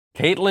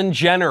Caitlyn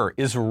Jenner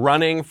is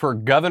running for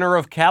governor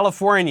of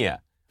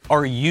California.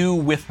 Are you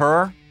with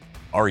her?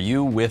 Are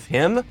you with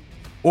him?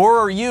 Or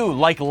are you,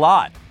 like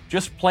Lot,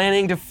 just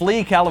planning to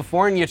flee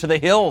California to the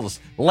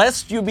hills,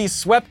 lest you be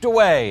swept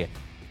away?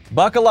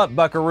 Buckle up,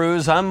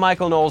 buckaroos. I'm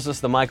Michael Knowles. This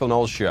is The Michael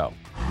Knowles Show.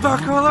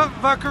 Buckle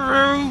up,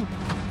 buckaroo!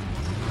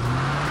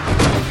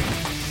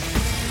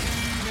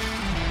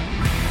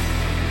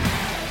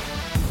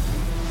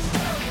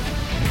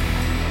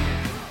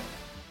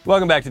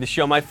 Welcome back to the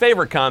show. My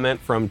favorite comment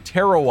from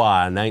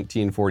Tarawa,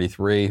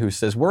 1943, who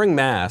says, wearing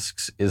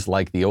masks is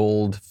like the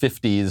old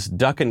 50s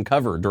duck and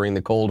cover during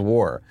the Cold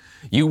War.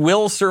 You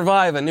will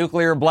survive a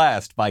nuclear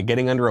blast by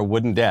getting under a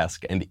wooden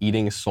desk and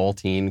eating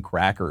saltine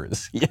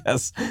crackers.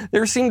 Yes,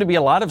 there seem to be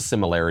a lot of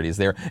similarities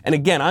there. And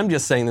again, I'm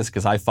just saying this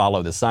because I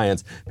follow the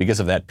science because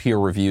of that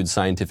peer-reviewed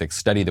scientific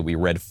study that we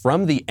read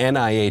from the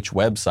NIH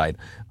website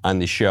on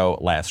the show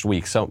last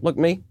week. So look,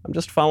 I'm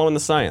just following the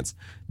science.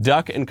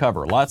 Duck and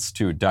cover. Lots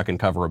to duck and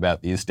cover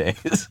about these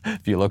days,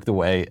 if you look the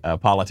way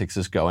politics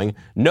is going.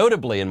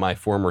 Notably in my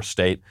former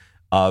state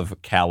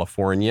of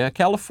California.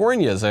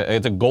 California is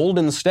it's a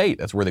golden state.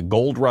 That's where the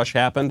gold rush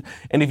happened.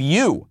 And if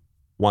you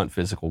want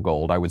physical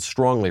gold, I would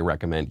strongly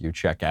recommend you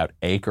check out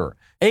Acre.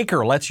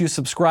 Acre lets you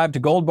subscribe to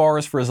gold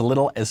bars for as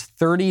little as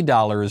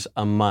 $30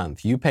 a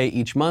month. You pay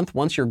each month.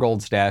 Once your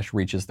gold stash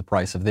reaches the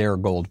price of their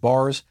gold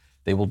bars,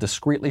 they will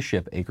discreetly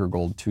ship Acre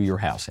Gold to your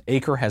house.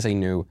 Acre has a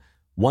new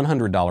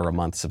 $100 a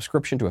month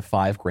subscription to a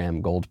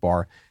 5-gram gold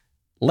bar.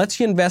 Lets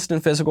you invest in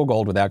physical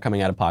gold without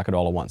coming out of pocket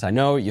all at once. I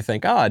know you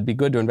think, it'd be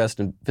good to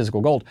invest in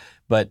physical gold,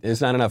 but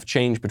there's not enough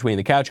change between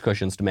the couch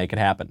cushions to make it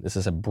happen. This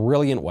is a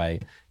brilliant way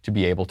to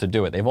be able to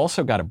do it. They've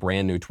also got a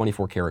brand new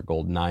 24-karat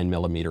gold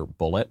 9mm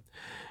bullet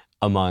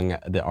among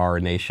our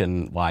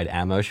nationwide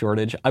ammo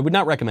shortage. I would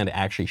not recommend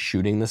actually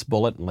shooting this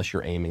bullet unless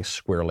you're aiming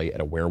squarely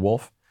at a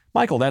werewolf.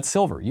 Michael, that's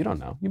silver. You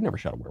don't know. You've never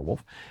shot a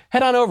werewolf.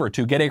 Head on over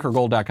to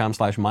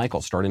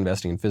getacregold.com/Michael. Start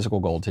investing in physical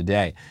gold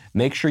today.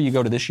 Make sure you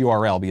go to this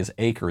URL because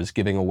Acre is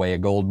giving away a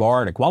gold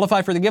bar. To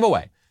qualify for the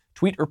giveaway,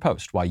 tweet or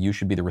post why you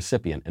should be the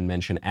recipient and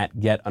mention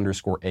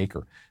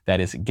 @get_Acre.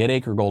 That is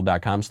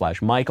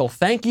getacregold.com/Michael.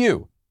 Thank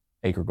you,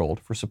 Acre Gold,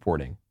 for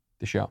supporting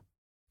the show.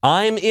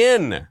 I'm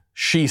in,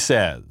 she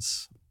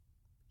says.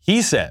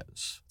 He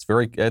says.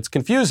 It's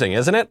confusing,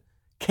 isn't it?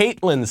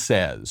 Caitlyn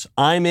says,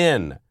 I'm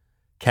in.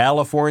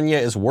 California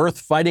is worth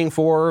fighting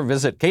for.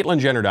 Visit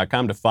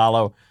CaitlynJenner.com to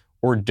follow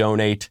or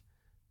donate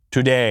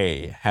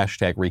today.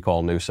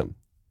 #recall Newsom.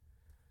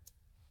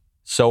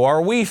 So are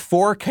we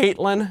for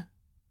Caitlyn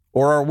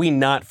or are we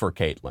not for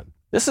Caitlyn?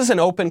 This is an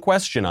open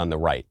question on the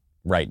right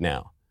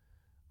now.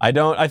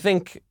 I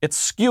think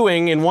it's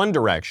skewing in one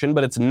direction,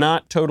 but it's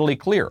not totally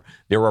clear.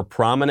 There are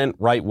prominent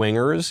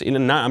right-wingers.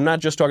 I'm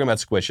not just talking about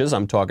squishes.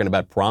 I'm talking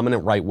about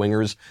prominent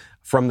right-wingers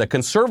from the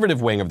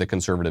conservative wing of the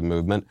conservative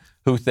movement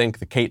who think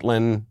the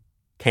Caitlyn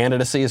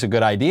candidacy is a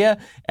good idea.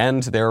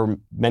 And there are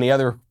many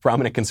other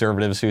prominent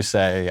conservatives who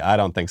say, I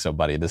don't think so,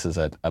 buddy. This is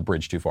a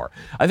bridge too far.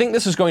 I think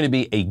this is going to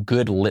be a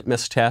good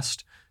litmus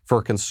test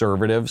for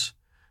conservatives.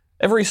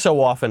 Every so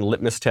often,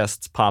 litmus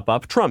tests pop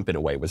up. Trump, in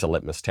a way, was a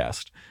litmus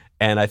test.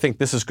 And I think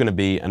this is going to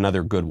be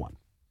another good one.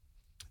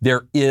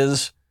 There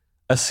is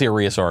a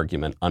serious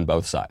argument on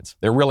both sides.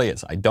 There really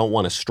is. I don't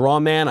want to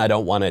straw man. I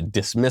don't want to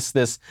dismiss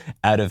this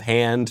out of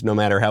hand, no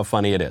matter how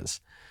funny it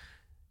is.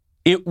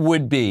 It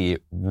would be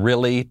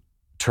really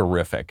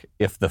terrific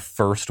if the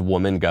first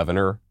woman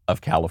governor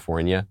of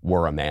California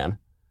were a man.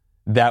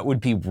 That would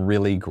be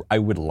really, I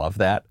would love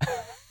that.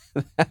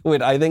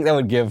 I think that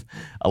would give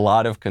a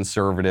lot of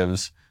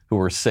conservatives who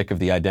are sick of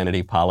the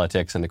identity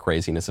politics and the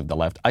craziness of the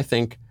left, I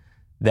think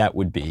that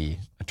would be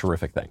a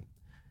terrific thing.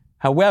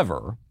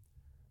 However,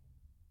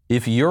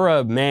 if you're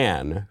a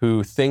man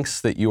who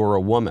thinks that you're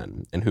a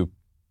woman and who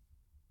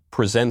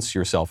presents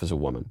yourself as a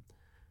woman,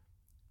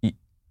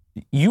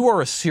 you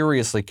are a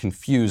seriously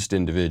confused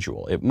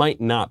individual. It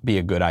might not be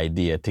a good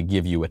idea to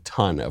give you a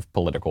ton of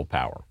political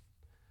power.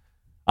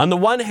 On the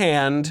one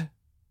hand,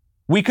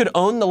 we could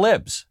own the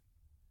libs.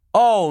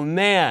 Oh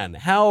man,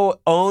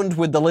 how owned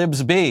would the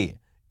libs be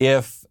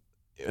if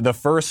the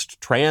first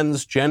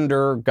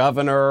transgender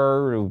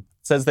governor who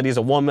says that he's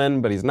a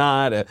woman, but he's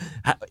not.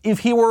 If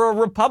he were a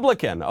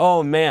Republican,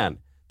 oh man,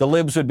 the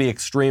libs would be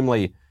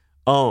extremely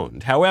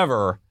owned.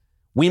 However,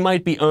 we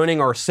might be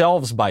owning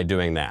ourselves by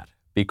doing that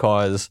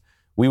because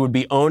we would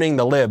be owning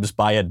the libs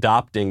by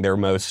adopting their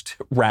most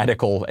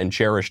radical and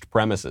cherished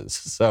premises.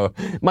 So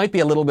it might be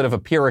a little bit of a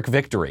Pyrrhic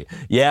victory.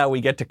 Yeah,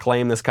 we get to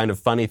claim this kind of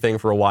funny thing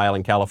for a while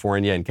in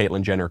California and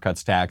Caitlyn Jenner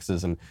cuts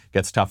taxes and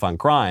gets tough on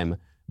crime,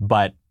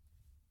 but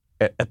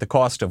at the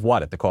cost of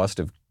what? At the cost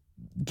of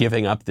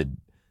giving up the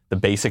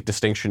basic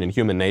distinction in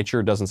human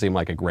nature doesn't seem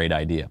like a great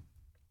idea.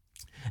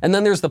 And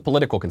then there's the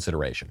political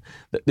consideration.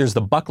 There's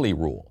the Buckley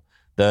rule.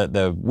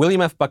 The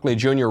William F. Buckley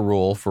Jr.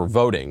 rule for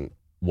voting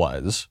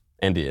was,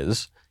 and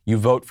is, you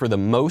vote for the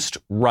most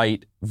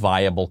right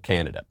viable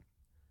candidate.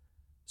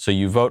 So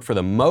you vote for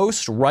the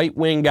most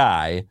right-wing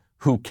guy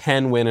who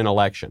can win an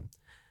election.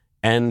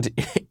 And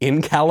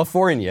in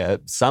California,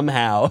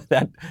 somehow,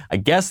 I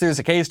guess there's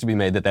a case to be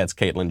made that that's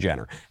Caitlyn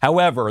Jenner.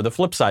 However, the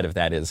flip side of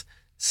that is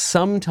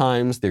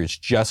sometimes there's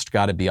just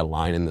got to be a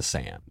line in the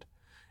sand.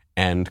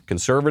 And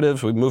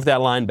conservatives, we move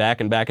that line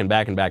back and back and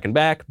back and back and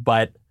back,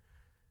 but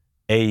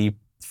a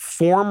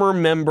former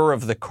member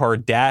of the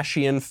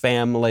Kardashian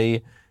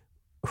family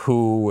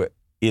who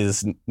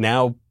is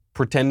now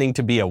pretending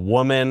to be a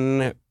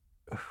woman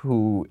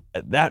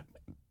that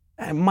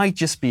might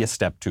just be a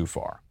step too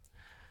far.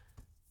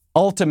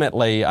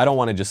 Ultimately, I don't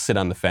want to just sit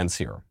on the fence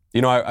here.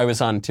 You know, I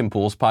was on Tim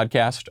Pool's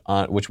podcast,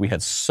 which we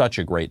had such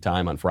a great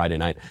time on Friday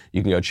night.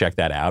 You can go check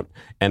that out.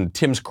 And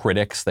Tim's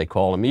critics, they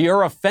call him,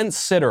 "You're a fence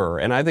sitter."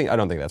 And I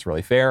don't think that's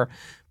really fair,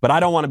 but I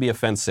don't want to be a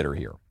fence sitter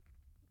here.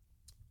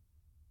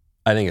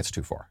 I think it's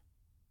too far.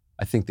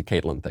 I think the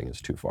Caitlyn thing is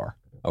too far,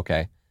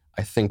 okay?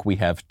 I think we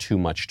have too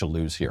much to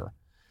lose here.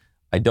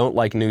 I don't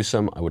like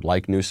Newsom. I would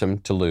like Newsom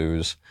to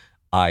lose.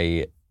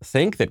 I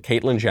think that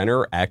Caitlyn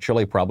Jenner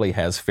actually probably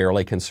has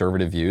fairly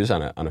conservative views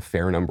on a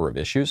fair number of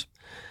issues.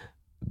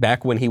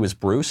 Back when he was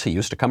Bruce, he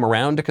used to come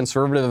around to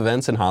conservative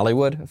events in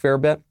Hollywood a fair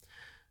bit.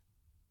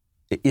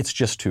 It's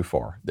just too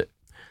far.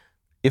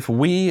 If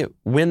we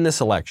win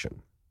this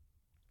election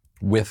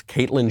with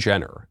Caitlyn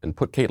Jenner and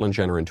put Caitlyn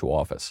Jenner into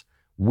office,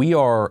 we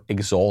are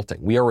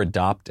exalting, we are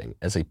adopting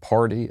as a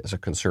party, as a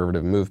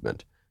conservative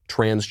movement,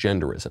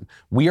 transgenderism.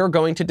 We are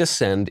going to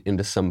descend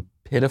into some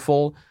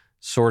pitiful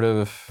sort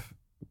of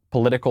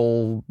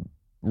political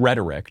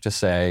rhetoric to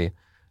say,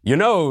 you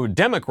know,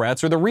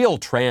 Democrats are the real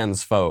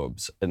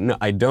transphobes. No,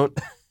 I don't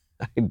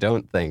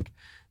think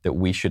that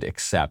we should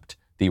accept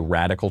the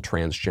radical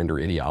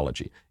transgender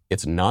ideology.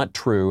 It's not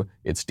true.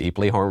 It's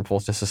deeply harmful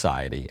to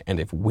society. And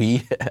if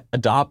we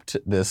adopt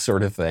this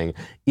sort of thing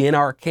in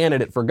our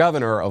candidate for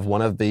governor of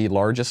one of the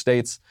largest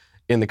states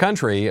in the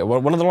country,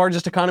 one of the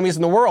largest economies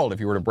in the world, if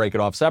you were to break it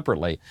off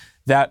separately,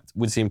 that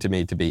would seem to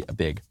me to be a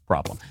big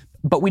problem.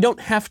 But we don't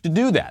have to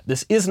do that.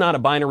 This is not a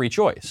binary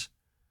choice.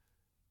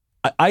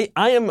 I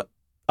am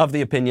of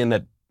the opinion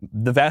that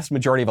the vast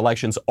majority of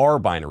elections are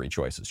binary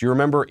choices. You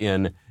remember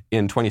in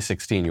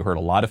 2016, you heard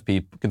a lot of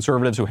people,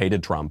 conservatives who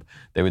hated Trump,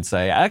 they would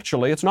say,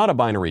 actually, it's not a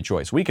binary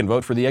choice. We can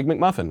vote for the Egg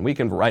McMuffin. We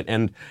can write.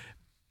 And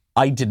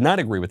I did not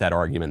agree with that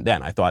argument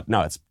then. I thought,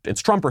 no,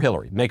 it's Trump or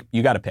Hillary.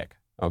 You got to pick.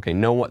 Okay,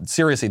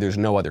 seriously, there's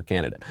no other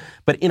candidate.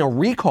 But in a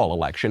recall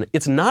election,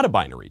 it's not a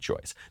binary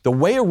choice. The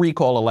way a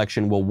recall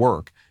election will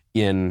work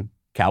in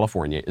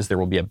California is there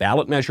will be a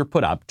ballot measure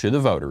put up to the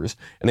voters,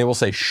 and they will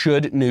say,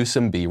 should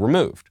Newsom be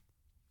removed?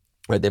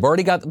 Right? They've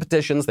already got the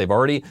petitions. They've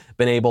already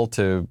been able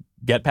to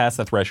get past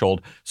the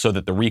threshold so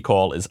that the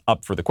recall is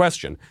up for the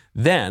question.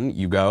 Then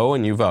you go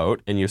and you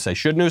vote and you say,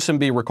 should Newsom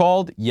be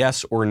recalled?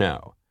 Yes or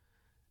no?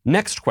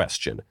 Next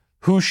question,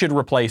 who should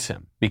replace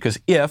him? Because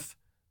if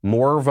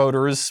more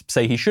voters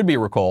say he should be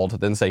recalled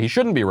than say he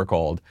shouldn't be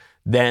recalled,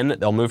 then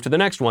they'll move to the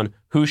next one,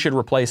 who should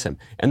replace him?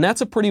 And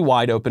that's a pretty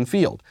wide open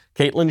field.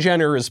 Caitlyn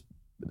Jenner is,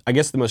 I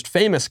guess, the most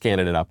famous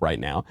candidate up right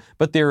now,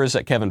 but there is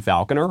Kevin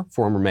Falconer,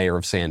 former mayor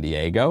of San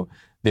Diego.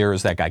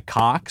 There's that guy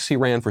Cox, he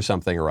ran for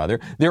something or other.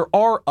 There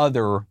are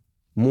other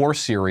more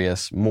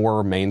serious,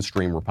 more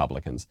mainstream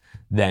Republicans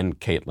than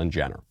Caitlyn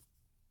Jenner.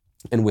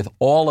 And with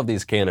all of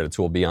these candidates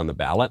who will be on the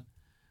ballot,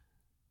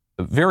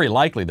 very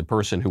likely the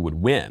person who would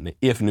win,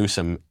 if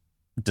Newsom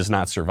does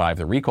not survive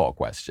the recall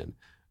question,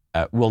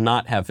 will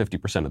not have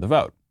 50% of the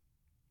vote.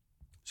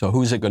 So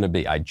who's it going to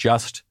be? I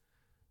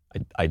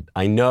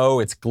know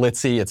it's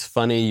glitzy, it's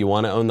funny, you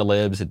want to own the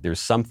libs. There's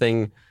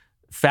something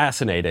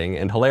fascinating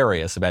and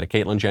hilarious about a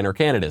Caitlyn Jenner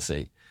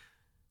candidacy.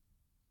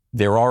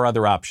 There are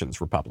other options,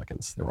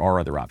 Republicans. There are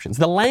other options.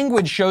 The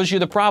language shows you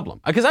the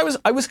problem. Because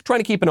I was trying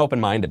to keep an open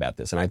mind about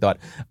this, and I thought,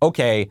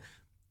 okay,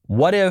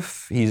 what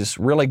if he's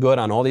really good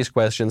on all these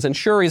questions? And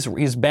sure,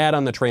 he's bad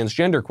on the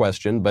transgender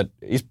question, but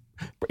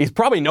he's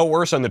probably no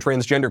worse on the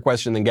transgender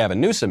question than Gavin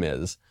Newsom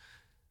is.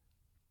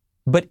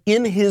 But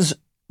in his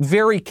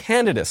very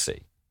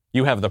candidacy,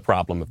 you have the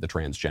problem of the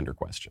transgender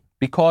question.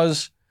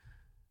 Because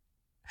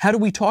how do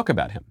we talk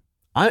about him?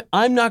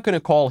 I'm not going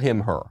to call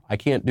him her. I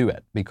can't do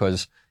it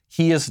because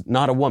he is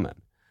not a woman.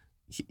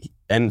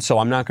 And so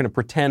I'm not going to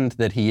pretend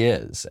that he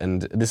is.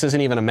 And this isn't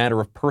even a matter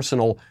of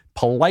personal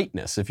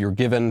politeness if you're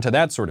given to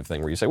that sort of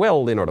thing where you say,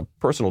 well, at a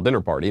personal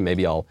dinner party,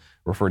 maybe I'll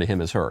refer to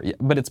him as her.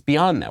 But it's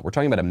beyond that. We're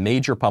talking about a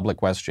major public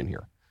question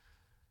here.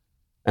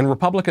 And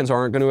Republicans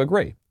aren't going to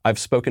agree. I've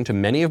spoken to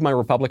many of my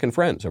Republican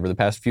friends over the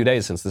past few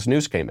days since this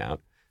news came out.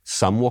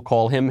 Some will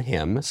call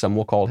him, some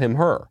will call him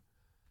her.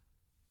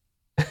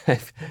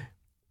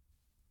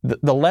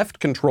 The left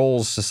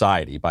controls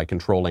society by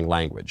controlling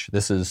language.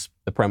 This is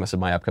the premise of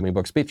my upcoming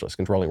book, Speechless,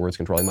 Controlling Words,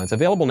 Controlling Minds.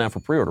 Available now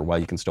for pre-order while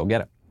you can still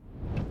get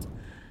it.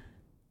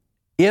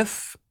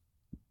 If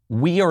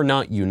we are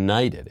not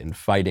united in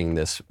fighting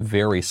this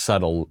very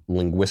subtle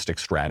linguistic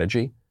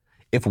strategy,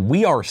 if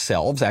we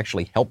ourselves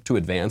actually help to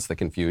advance the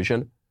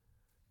confusion,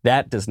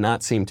 that does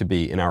not seem to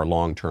be in our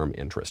long-term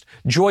interest.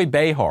 Joy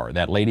Behar,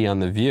 that lady on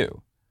The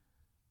View,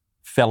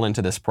 fell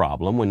into this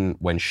problem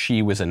when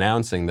she was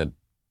announcing that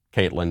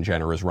Caitlyn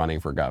Jenner is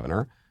running for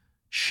governor.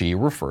 she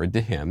referred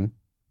to him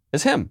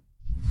as him.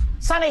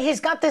 Sonny, he's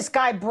got this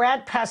guy,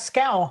 Brad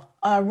Pascal,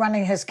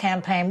 running his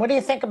campaign. What do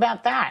you think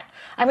about that?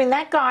 I mean,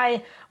 that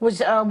guy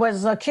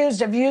was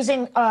accused of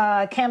using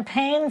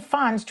campaign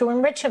funds to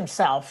enrich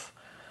himself.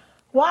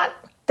 What?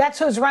 That's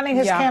who's running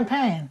his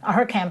campaign, or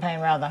her campaign,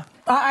 rather.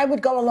 I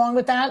would go along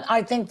with that.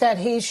 I think that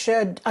she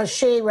should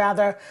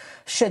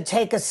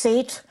take a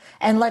seat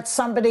and let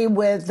somebody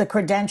with the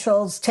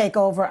credentials take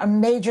over a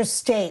major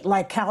state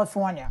like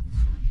California.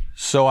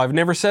 So I've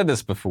never said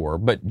this before,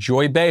 but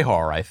Joy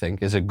Behar, I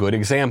think, is a good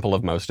example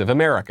of most of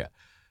America.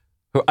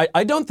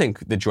 I don't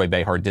think that Joy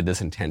Behar did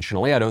this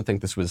intentionally. I don't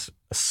think this was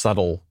a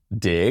subtle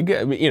dig.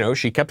 I mean,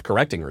 she kept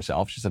correcting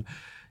herself. She said,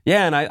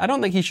 yeah, and I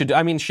don't think he should.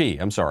 I mean,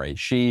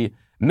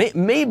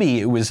 maybe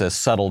it was a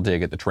subtle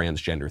dig at the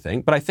transgender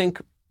thing, but I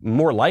think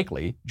more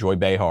likely Joy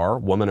Behar,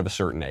 woman of a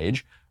certain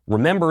age,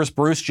 remembers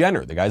Bruce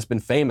Jenner. The guy's been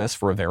famous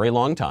for a very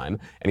long time,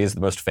 and he's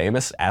the most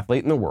famous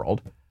athlete in the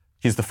world.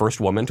 He's the first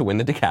woman to win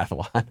the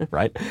decathlon,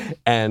 right?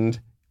 And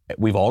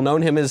we've all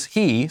known him as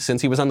he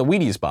since he was on the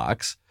Wheaties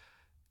box.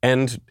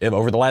 And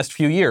over the last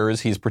few years,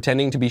 he's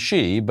pretending to be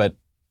she, but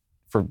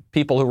for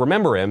people who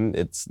remember him,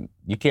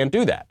 you can't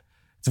do that.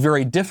 It's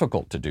very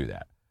difficult to do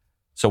that.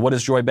 So what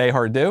does Joy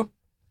Behar do?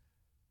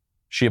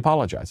 She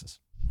apologizes.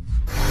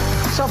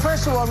 So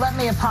first of all, let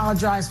me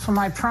apologize for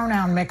my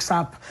pronoun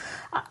mix-up.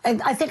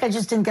 I think I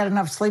just didn't get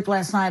enough sleep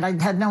last night. I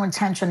had no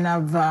intention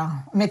of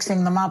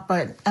mixing them up,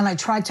 and I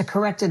tried to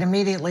correct it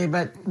immediately,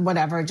 but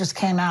whatever, it just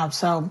came out.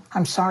 So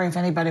I'm sorry if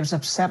anybody was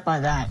upset by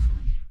that.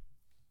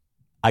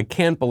 I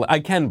can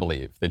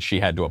believe that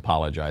she had to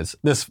apologize.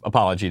 This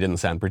apology didn't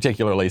sound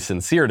particularly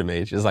sincere to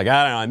me. She's like,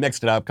 I don't know, I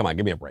mixed it up. Come on,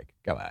 give me a break.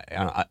 Come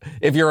on.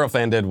 If you're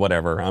offended,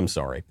 whatever, I'm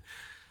sorry.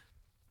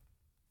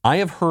 I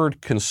have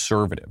heard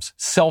conservatives,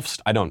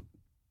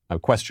 I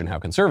question how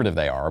conservative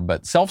they are,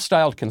 but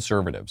self-styled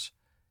conservatives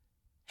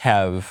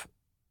have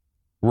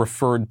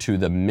referred to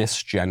the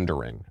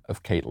misgendering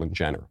of Caitlyn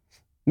Jenner.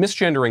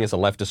 Misgendering is a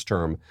leftist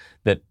term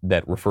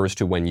that refers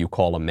to when you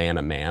call a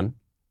man,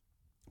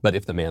 but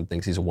if the man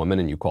thinks he's a woman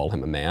and you call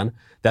him a man,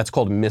 that's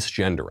called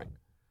misgendering.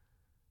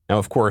 Now,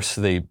 of course,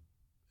 the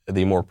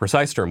more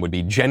precise term would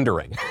be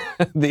gendering.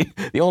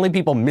 The only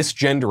people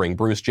misgendering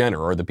Bruce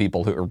Jenner or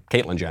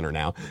Caitlyn Jenner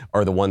now,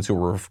 are the ones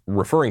who are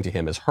referring to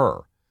him as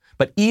her.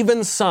 But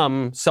even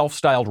some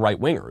self-styled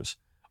right-wingers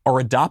are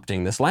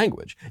adopting this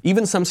language.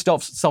 Even some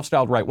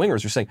self-styled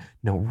right-wingers are saying,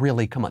 no,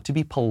 really, come on, to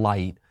be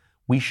polite,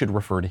 we should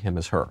refer to him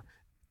as her.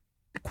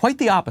 Quite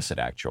the opposite,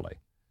 actually.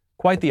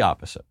 Quite the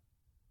opposite.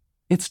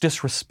 It's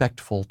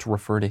disrespectful to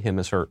refer to him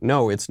as her.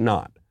 No, it's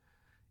not.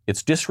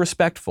 It's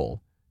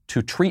disrespectful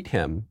to treat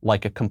him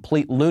like a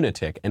complete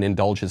lunatic and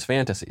indulge his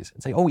fantasies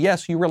and say, oh,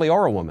 yes, you really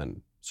are a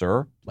woman,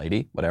 sir,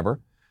 lady, whatever.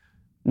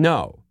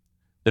 No,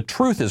 the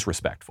truth is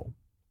respectful.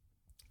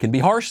 It can be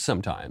harsh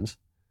sometimes,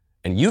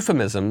 and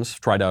euphemisms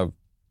try to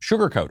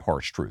sugarcoat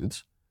harsh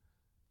truths,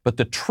 but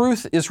the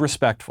truth is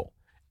respectful,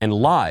 and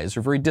lies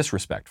are very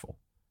disrespectful.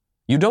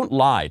 You don't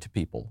lie to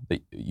people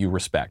that you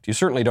respect. You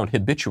certainly don't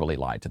habitually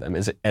lie to them,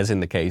 as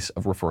in the case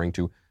of referring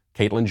to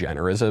Caitlyn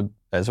Jenner as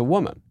a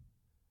woman.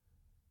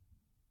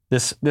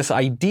 This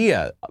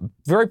idea,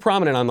 very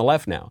prominent on the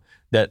left now,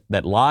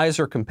 that lies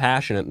are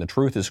compassionate and the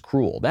truth is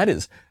cruel, that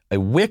is a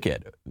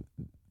wicked,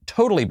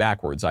 totally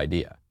backwards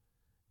idea.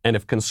 And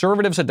if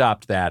conservatives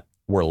adopt that,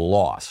 we're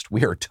lost.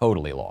 We are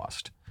totally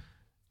lost.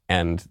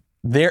 And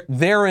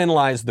therein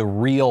lies the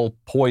real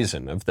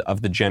poison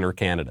of the Jenner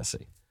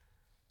candidacy.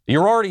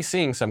 You're already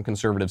seeing some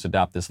conservatives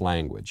adopt this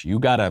language. You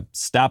got to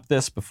stop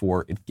this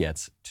before it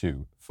gets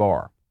too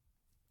far.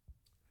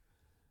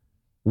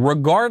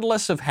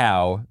 Regardless of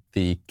how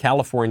the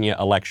California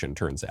election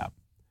turns out,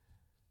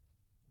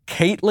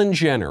 Caitlyn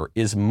Jenner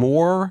is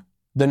more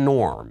the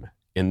norm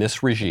in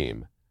this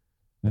regime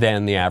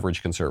than the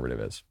average conservative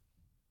is.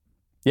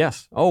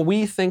 Yes. Oh,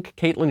 we think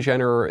Caitlyn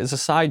Jenner is a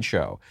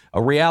sideshow,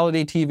 a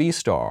reality TV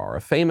star,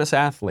 a famous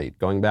athlete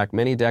going back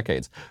many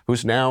decades,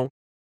 who's now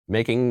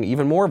making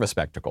even more of a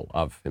spectacle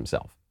of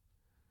himself.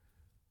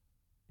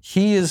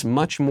 He is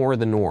much more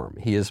the norm.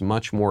 He is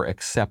much more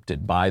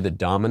accepted by the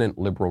dominant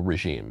liberal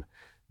regime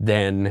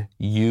than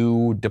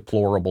you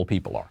deplorable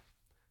people are.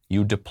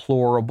 You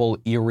deplorable,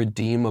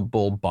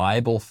 irredeemable,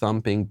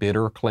 Bible-thumping,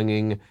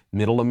 bitter-clinging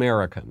middle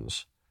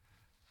Americans.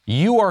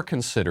 You are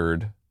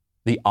considered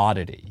the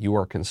oddity. You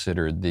are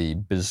considered the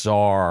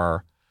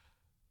bizarre.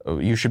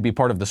 You should be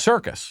part of the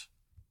circus.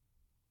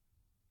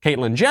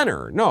 Caitlyn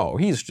Jenner, no,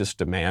 he's just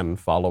a man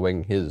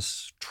following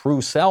his true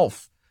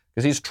self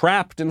because he's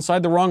trapped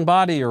inside the wrong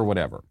body or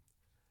whatever.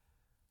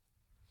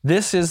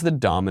 This is the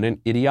dominant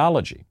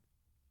ideology.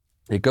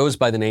 It goes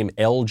by the name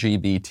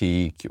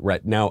LGBT.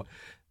 Right now,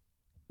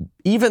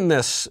 even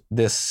this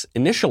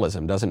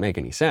initialism doesn't make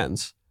any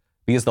sense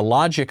because the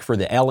logic for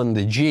the L and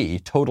the G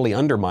totally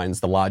undermines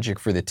the logic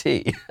for the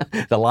T.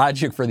 The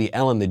logic for the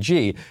L and the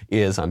G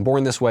is I'm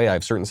born this way, I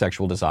have certain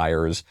sexual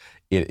desires.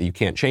 You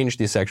can't change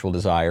these sexual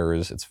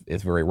desires.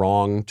 It's very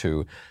wrong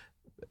to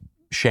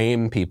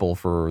shame people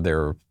for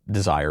their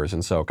desires.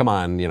 And so, come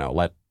on,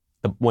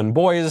 when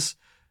boys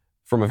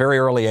from a very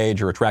early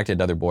age are attracted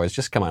to other boys,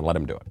 just come on, let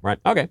them do it, right?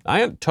 Okay,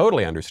 I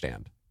totally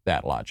understand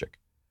that logic.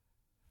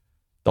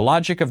 The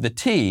logic of the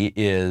T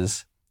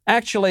is,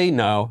 actually,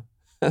 no,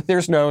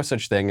 there's no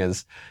such thing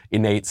as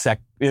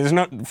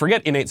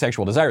forget innate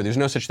sexual desire, there's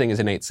no such thing as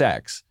innate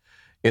sex.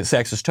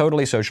 Sex is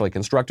totally socially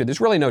constructed.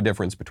 There's really no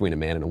difference between a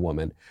man and a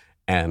woman,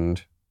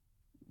 and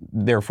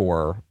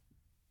therefore,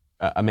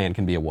 a man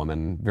can be a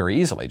woman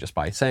very easily just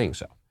by saying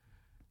so.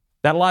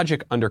 That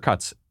logic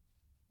undercuts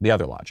the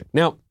other logic.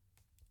 Now,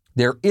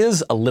 there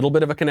is a little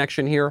bit of a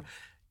connection here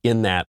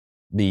in that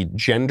the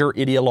gender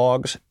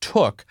ideologues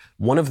took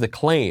one of the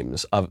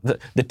claims of,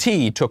 the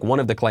T took one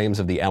of the claims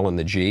of the L and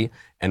the G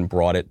and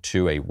brought it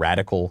to a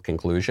radical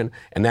conclusion.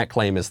 And that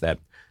claim is that,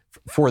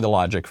 for the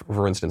logic,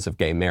 for instance, of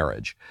gay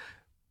marriage,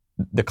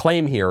 the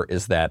claim here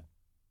is that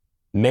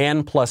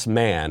man plus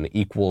man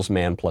equals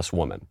man plus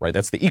woman, right?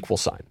 That's the equal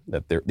sign.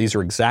 That these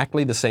are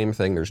exactly the same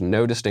thing. There's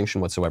no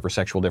distinction whatsoever.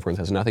 Sexual difference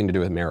has nothing to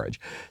do with marriage.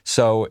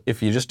 So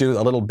if you just do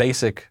a little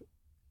basic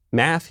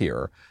math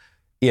here,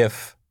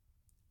 if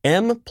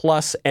M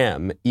plus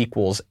M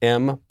equals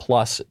M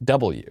plus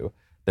W,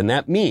 then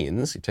that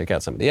means, you take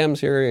out some of the M's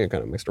here, you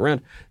kind of mixed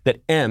around,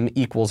 that M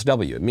equals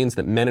W. It means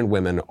that men and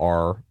women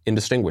are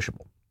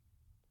indistinguishable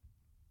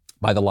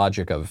by the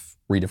logic of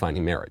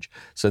redefining marriage.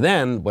 So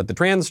then what the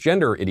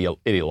transgender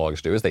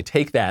ideologues do is they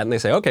take that and they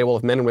say, okay, well,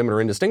 if men and women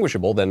are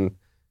indistinguishable, then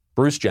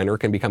Bruce Jenner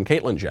can become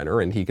Caitlyn Jenner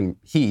and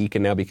he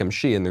can now become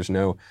she, and there's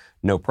no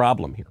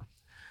problem here.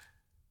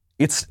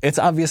 It's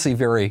obviously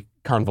very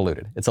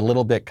convoluted. It's a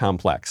little bit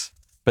complex,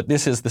 but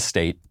this is the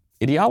state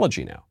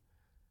ideology now.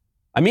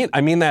 I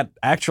mean that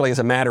actually as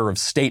a matter of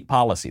state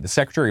policy. The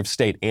Secretary of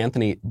State,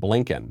 Anthony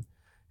Blinken,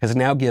 has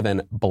now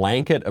given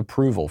blanket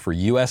approval for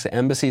U.S.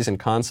 embassies and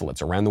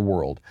consulates around the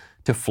world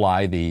to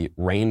fly the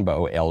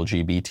rainbow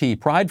LGBT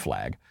pride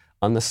flag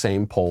on the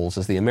same poles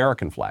as the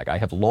American flag. I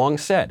have long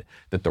said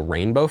that the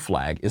rainbow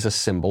flag is a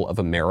symbol of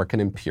American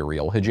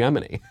imperial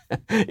hegemony.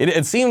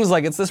 It seems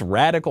like it's this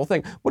radical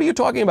thing. What are you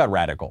talking about,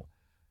 radical?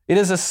 It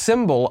is a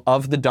symbol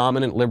of the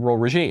dominant liberal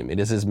regime. It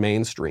is as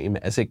mainstream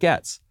as it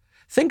gets.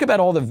 Think about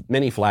all the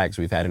many flags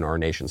we've had in our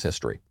nation's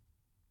history.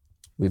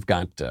 We've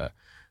got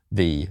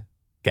the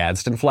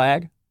Gadsden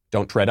flag,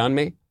 don't tread on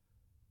me.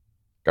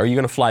 Are you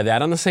going to fly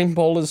that on the same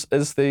pole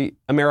as the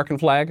American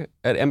flag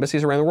at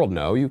embassies around the world?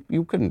 No,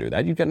 you couldn't do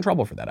that. You'd get in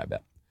trouble for that, I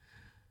bet.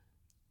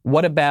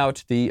 What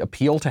about the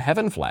Appeal to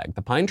Heaven flag,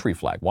 the Pine Tree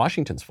flag,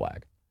 Washington's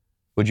flag?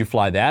 Would you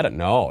fly that?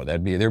 No,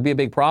 there'd be a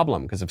big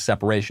problem because of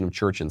separation of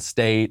church and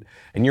state,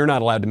 and you're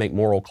not allowed to make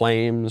moral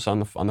claims on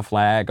the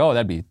flag. Oh,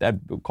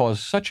 that'd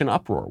cause such an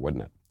uproar,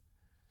 wouldn't it?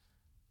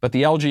 But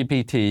the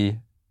LGBT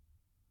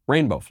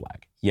rainbow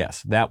flag,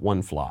 yes, that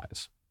one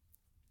flies,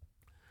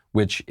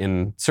 which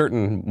in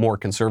certain more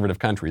conservative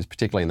countries,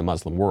 particularly in the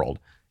Muslim world,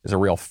 is a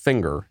real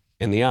finger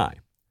in the eye.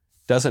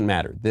 Doesn't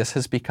matter. This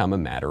has become a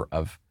matter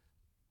of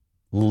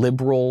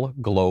liberal,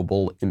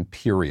 global,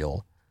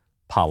 imperial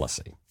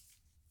policy.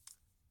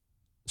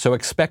 So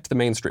expect the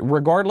mainstream,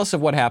 regardless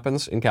of what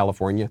happens in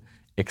California,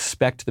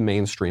 expect the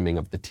mainstreaming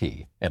of the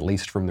T, at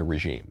least from the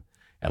regime,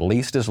 at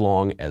least as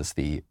long as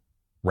the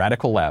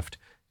radical left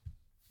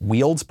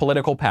wields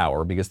political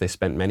power, because they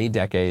spent many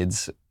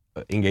decades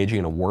engaging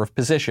in a war of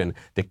position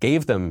that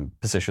gave them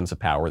positions of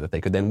power that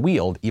they could then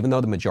wield, even though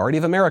the majority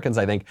of Americans,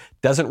 I think,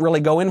 doesn't really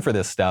go in for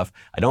this stuff.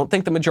 I don't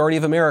think the majority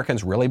of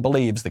Americans really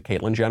believes that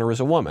Caitlyn Jenner is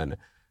a woman,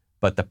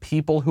 but the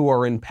people who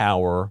are in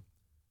power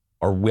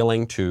are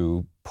willing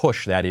to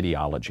push that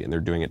ideology, and they're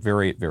doing it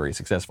very, very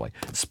successfully.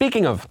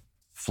 Speaking of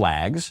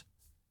flags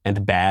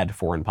and bad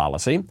foreign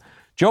policy,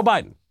 Joe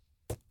Biden,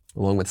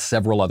 along with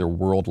several other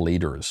world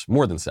leaders,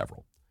 more than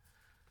several,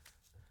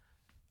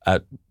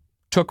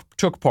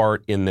 took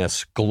part in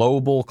this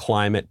global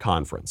climate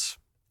conference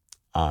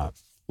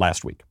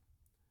last week.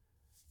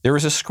 There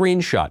was a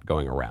screenshot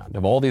going around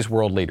of all these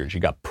world leaders.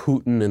 You got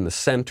Putin in the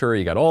center,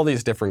 you got all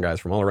these different guys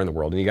from all around the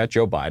world, and you got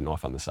Joe Biden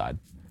off on the side.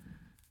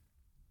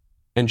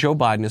 And Joe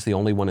Biden is the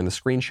only one in the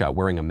screenshot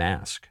wearing a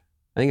mask.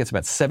 I think it's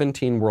about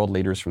 17 world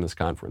leaders from this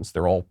conference.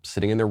 They're all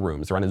sitting in their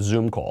rooms. They're on a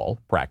Zoom call,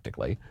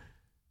 practically.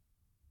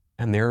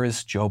 And there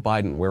is Joe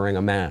Biden wearing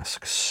a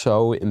mask.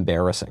 So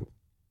embarrassing.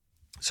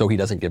 So he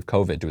doesn't give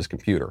COVID to his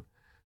computer.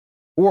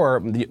 Or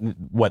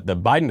what the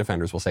Biden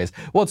defenders will say is,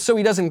 well, it's so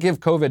he doesn't give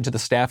COVID to the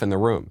staff in the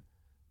room.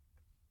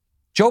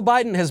 Joe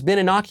Biden has been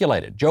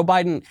inoculated. Joe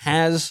Biden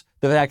has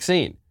the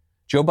vaccine.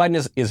 Joe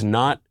Biden is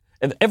not,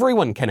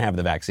 everyone can have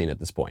the vaccine at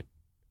this point.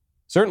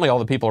 Certainly all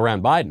the people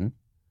around Biden.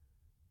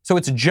 So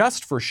it's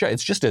just for show.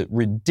 It's just a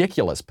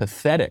ridiculous,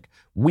 pathetic,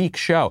 weak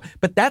show.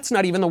 But that's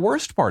not even the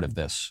worst part of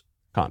this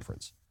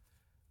conference.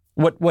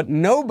 What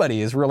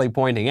nobody is really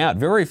pointing out,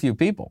 very few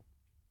people,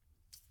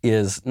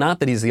 is not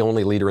that he's the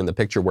only leader in the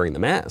picture wearing the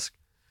mask.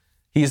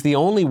 He's the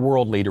only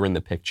world leader in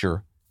the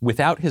picture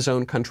without his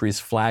own country's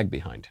flag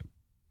behind him.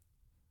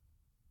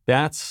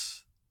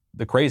 That's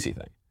the crazy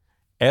thing.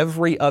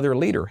 Every other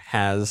leader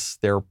has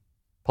their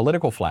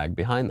political flag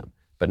behind them,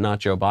 but not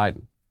Joe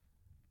Biden,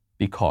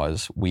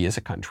 because we as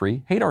a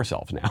country hate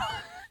ourselves now.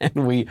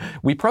 And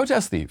we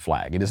protest the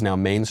flag. It is now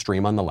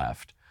mainstream on the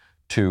left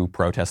to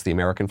protest the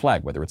American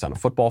flag, whether it's on a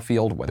football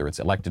field, whether it's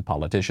elected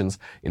politicians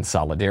in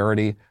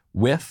solidarity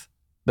with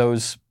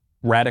those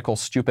radical,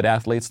 stupid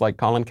athletes like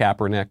Colin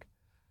Kaepernick.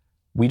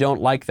 We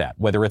don't like that.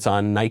 Whether it's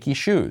on Nike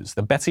shoes.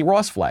 The Betsy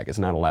Ross flag is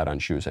not allowed on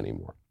shoes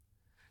anymore.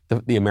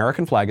 The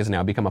American flag has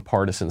now become a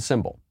partisan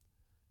symbol.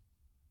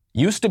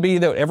 Used to be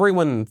that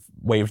everyone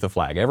waved the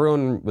flag.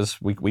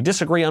 We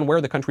disagree on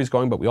where the country's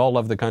going, but we all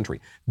love the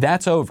country.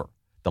 That's over.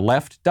 The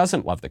left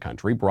doesn't love the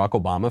country. Barack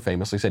Obama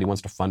famously said he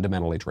wants to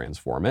fundamentally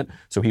transform it,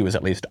 so he was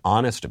at least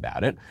honest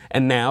about it.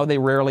 And now they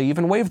rarely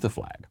even wave the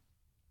flag.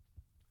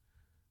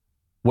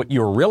 What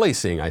you're really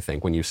seeing, I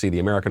think, when you see the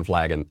American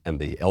flag and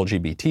the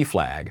LGBT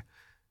flag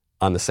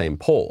on the same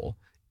pole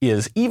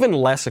is even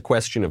less a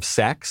question of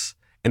sex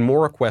and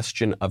more a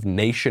question of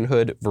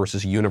nationhood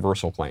versus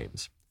universal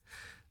claims.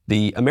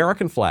 The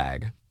American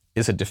flag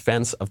is a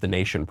defense of the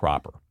nation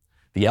proper.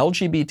 The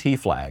LGBT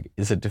flag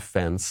is a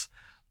defense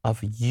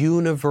of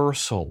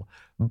universal,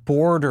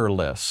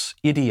 borderless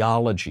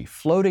ideology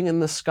floating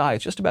in the sky.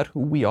 It's just about who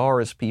we are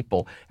as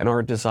people and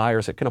our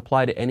desires. It can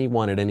apply to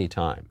anyone at any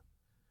time.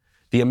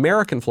 The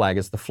American flag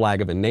is the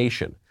flag of a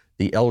nation.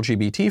 The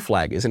LGBT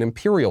flag is an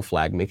imperial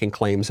flag making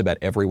claims about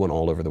everyone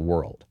all over the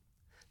world.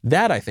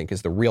 That, I think,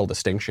 is the real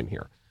distinction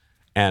here.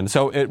 And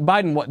so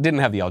Biden didn't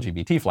have the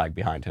LGBT flag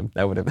behind him.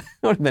 That would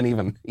have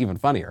been even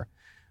funnier.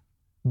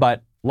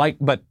 But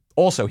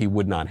also he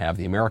would not have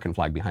the American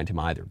flag behind him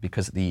either,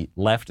 because the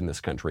left in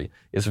this country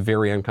is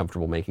very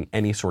uncomfortable making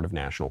any sort of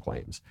national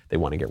claims. They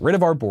want to get rid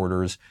of our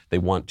borders. They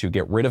want to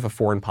get rid of a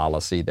foreign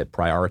policy that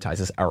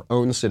prioritizes our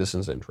own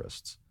citizens'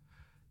 interests.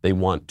 They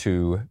want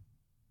to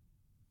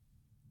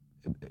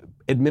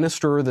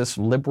administer this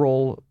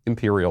liberal,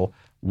 imperial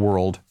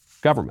world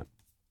government.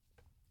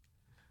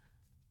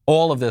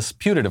 All of this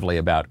putatively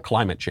about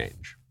climate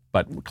change.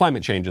 But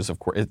climate change is, of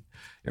course,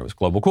 there was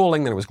global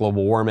cooling, then it was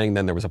global warming,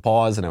 then there was a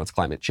pause, and now it's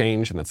climate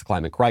change, and that's the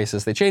climate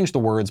crisis. They changed the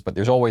words, but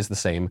there's always the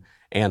same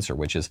answer,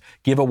 which is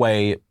give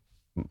away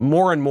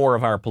more and more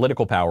of our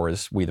political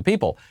powers, we the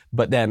people,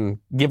 but then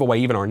give away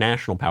even our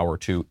national power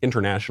to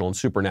international and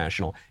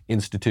supranational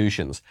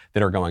institutions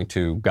that are going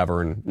to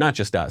govern not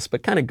just us,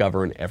 but kind of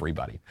govern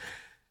everybody.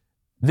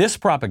 This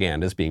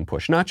propaganda is being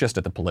pushed not just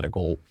at the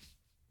geopolitical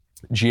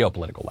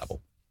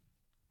level.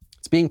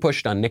 It's being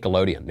pushed on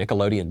Nickelodeon.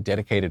 Nickelodeon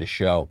dedicated a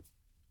show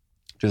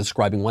to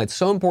describing why it's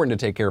so important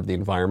to take care of the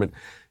environment,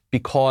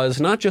 because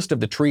not just of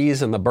the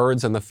trees and the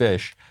birds and the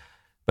fish,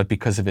 but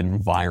because of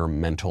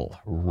environmental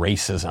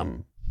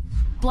racism.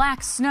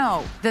 Black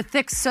snow, the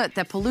thick soot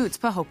that pollutes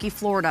Pahokee,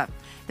 Florida.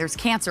 There's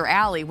Cancer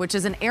Alley, which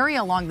is an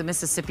area along the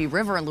Mississippi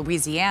River in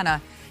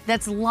Louisiana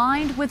that's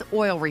lined with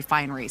oil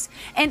refineries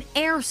and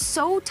air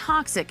so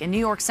toxic in New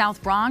York's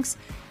South Bronx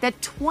that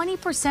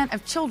 20%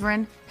 of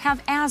children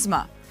have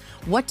asthma.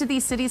 What do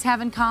these cities have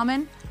in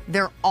common?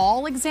 They're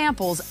all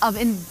examples of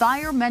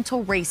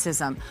environmental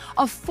racism,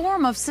 a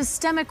form of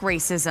systemic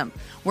racism,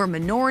 where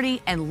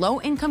minority and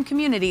low-income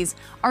communities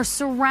are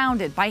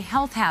surrounded by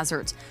health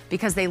hazards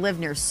because they live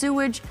near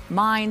sewage,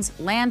 mines,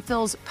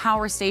 landfills,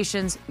 power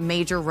stations,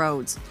 major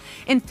roads.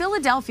 In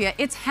Philadelphia,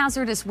 it's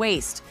hazardous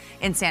waste.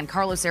 In San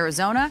Carlos,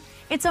 Arizona,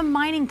 it's a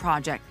mining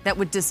project that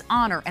would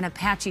dishonor an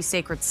Apache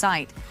sacred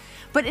site.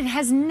 But it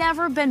has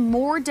never been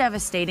more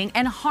devastating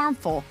and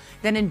harmful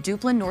than in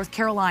Duplin, North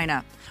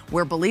Carolina,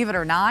 where, believe it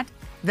or not,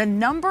 the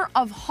number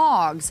of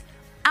hogs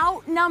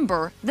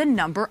outnumber the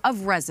number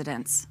of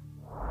residents.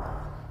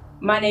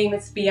 My name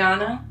is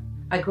Fiona.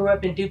 I grew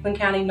up in Duplin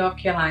County, North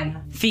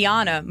Carolina.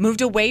 Fiona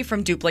moved away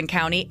from Duplin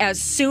County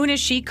as soon as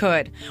she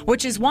could,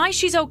 which is why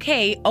she's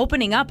okay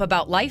opening up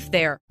about life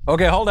there.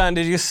 Okay, hold on.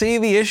 Did you see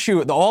the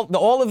issue?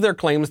 All of their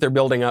claims they're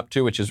building up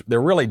to, which is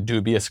they're really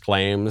dubious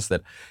claims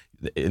that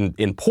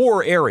in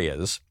poor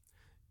areas,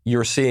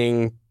 you're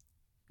seeing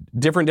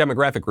different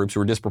demographic groups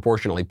who are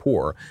disproportionately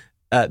poor.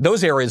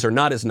 Those areas are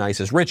not as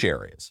nice as rich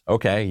areas.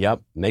 Okay,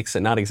 yep, makes it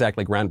not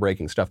exactly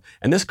groundbreaking stuff.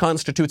 And this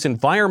constitutes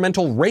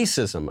environmental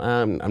racism.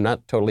 I'm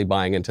not totally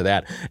buying into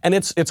that. And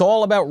it's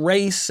all about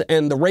race,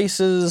 and the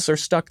races are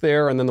stuck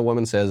there. And then the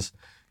woman says,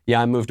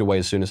 yeah, I moved away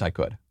as soon as I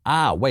could.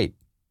 Ah, wait.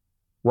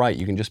 Right,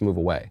 you can just move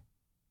away.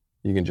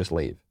 You can just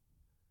leave.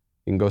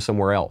 You can go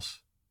somewhere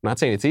else. I'm not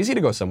saying it's easy to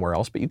go somewhere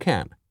else, but you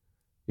can.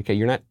 Okay,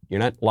 you're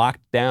not locked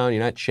down,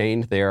 you're not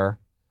chained there.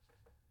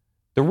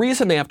 The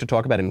reason they have to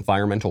talk about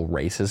environmental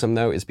racism,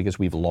 though, is because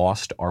we've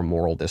lost our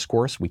moral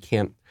discourse. We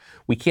can't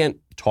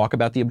talk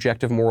about the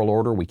objective moral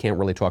order. We can't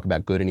really talk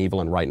about good and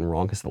evil and right and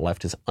wrong because the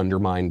left has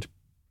undermined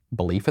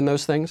belief in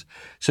those things.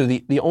 So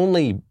the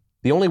only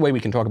way we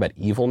can talk about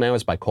evil now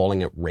is by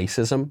calling it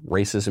racism.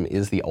 Racism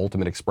is the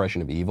ultimate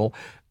expression of evil.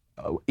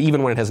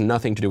 Even when it has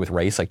nothing to do with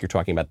race, like you're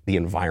talking about the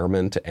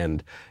environment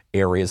and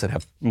areas that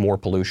have more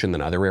pollution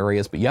than other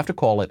areas, but you have to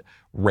call it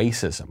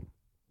racism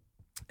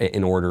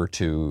in order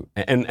to,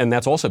 and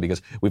that's also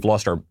because we've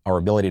lost our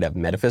ability to have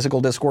metaphysical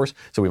discourse,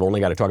 so we've only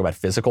got to talk about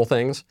physical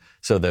things,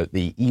 so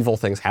the evil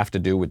things have to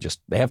do with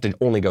they have to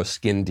only go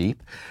skin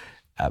deep.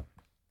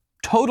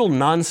 Total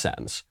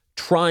nonsense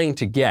trying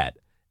to get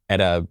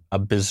at a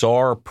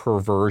bizarre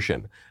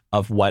perversion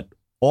of what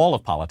all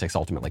of politics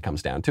ultimately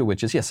comes down to,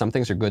 which is, yes, some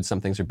things are good,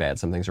 some things are bad,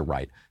 some things are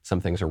right,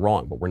 some things are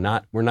wrong. But we're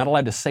not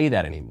allowed to say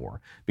that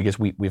anymore because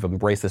we've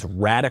embraced this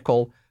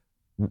radical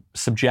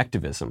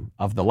subjectivism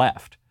of the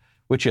left,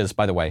 which is,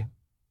 by the way,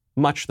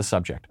 much the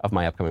subject of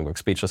my upcoming book,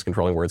 Speechless,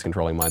 Controlling Words,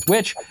 Controlling Minds,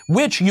 which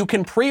you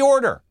can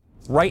pre-order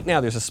right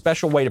now. There's a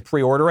special way to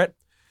pre-order it.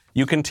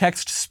 You can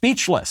text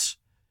Speechless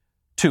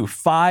to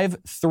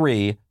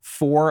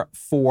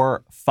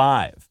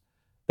 53445.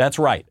 That's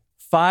right.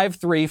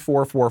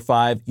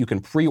 53445. You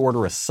can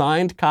pre-order a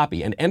signed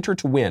copy and enter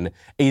to win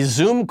a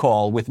Zoom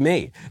call with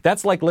me.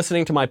 That's like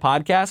listening to my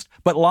podcast,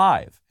 but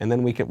live. And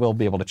then we'll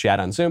be able to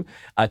chat on Zoom.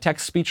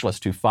 Text Speechless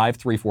to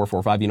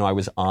 53445. You know, I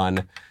was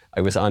on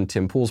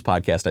Tim Pool's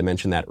podcast. I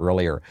mentioned that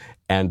earlier.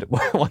 And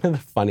one of the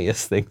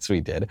funniest things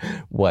we did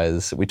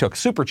was we took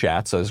super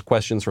chats, so those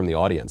questions from the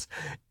audience.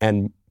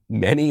 And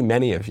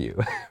many of you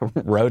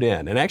wrote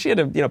in, and actually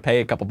had to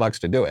pay a couple bucks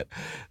to do it,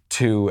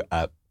 to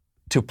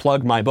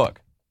plug my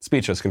book.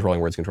 Speechless,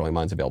 Controlling Words, Controlling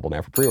Minds, available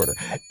now for pre-order.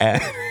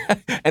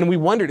 And we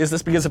wondered, is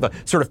this because of a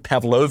sort of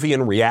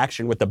Pavlovian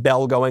reaction with the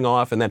bell going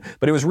off? But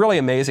it was really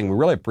amazing. We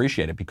really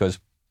appreciate it because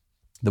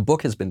the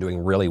book has been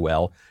doing really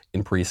well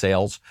in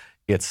pre-sales.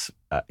 It's,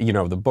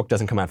 the book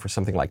doesn't come out for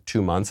something like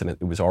 2 months, and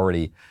it was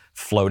already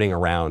floating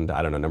around,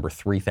 I don't know, number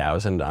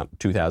 3,000,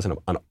 2,000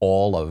 on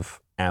all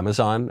of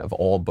Amazon, of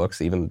all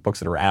books, even books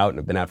that are out and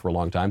have been out for a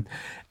long time.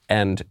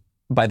 And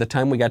by the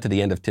time we got to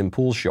the end of Tim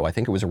Pool's show, I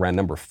think it was around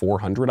number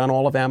 400 on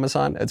all of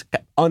Amazon. It's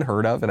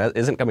unheard of. It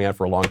isn't coming out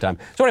for a long time.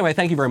 So anyway,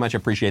 thank you very much. I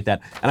appreciate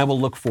that. And I will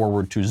look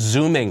forward to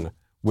Zooming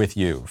with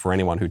you for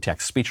anyone who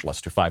texts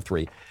Speechless to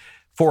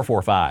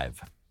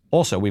 53445.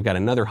 Also, we've got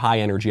another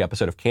high-energy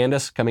episode of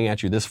Candace coming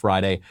at you this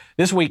Friday.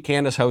 This week,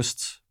 Candace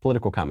hosts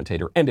political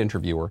commentator and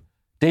interviewer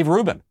Dave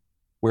Rubin,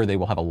 where they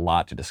will have a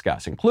lot to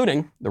discuss,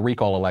 including the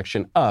recall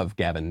election of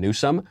Gavin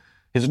Newsom,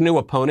 his new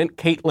opponent,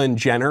 Caitlyn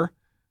Jenner.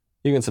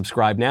 You can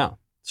subscribe now.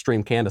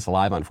 Stream Candace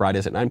live on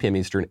Fridays at 9 p.m.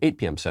 Eastern, 8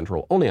 p.m.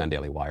 Central, only on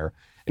Daily Wire,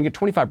 and get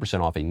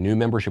 25% off a new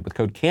membership with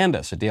code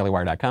Candace at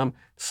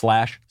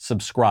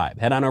dailywire.com/subscribe.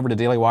 Head on over to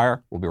Daily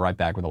Wire. We'll be right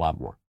back with a lot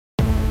more.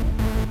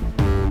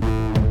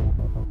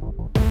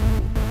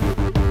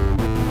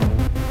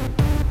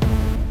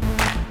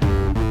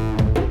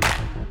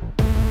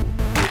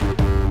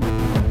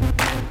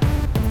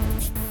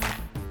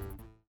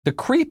 The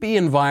creepy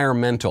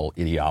environmental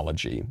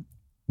ideology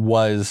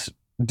was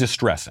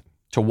distressing.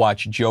 To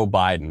watch Joe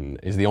Biden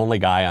is the only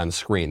guy on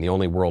screen, the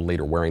only world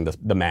leader wearing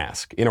the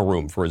mask in a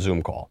room for a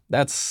Zoom call.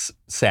 That's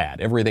sad.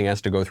 Everything has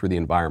to go through the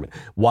environment.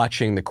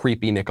 Watching the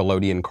creepy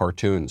Nickelodeon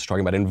cartoons talking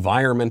about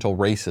environmental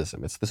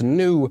racism. It's this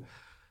new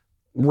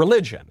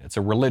religion. It's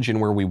a religion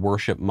where we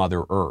worship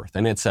Mother Earth.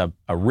 And it's a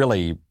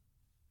really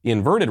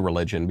inverted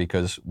religion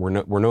because we're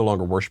no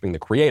longer worshiping the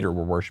Creator,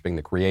 we're worshiping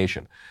the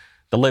creation.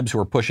 The libs who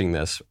are pushing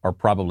this are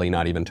probably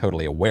not even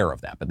totally aware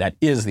of that, but that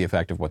is the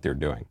effect of what they're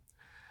doing.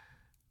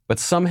 But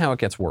somehow it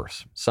gets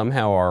worse.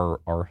 Somehow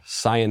our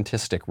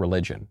scientistic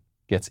religion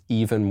gets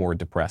even more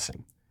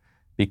depressing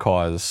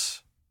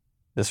because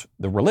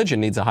the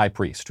religion needs a high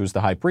priest. Who's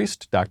the high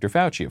priest? Dr.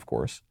 Fauci, of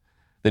course.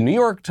 The New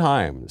York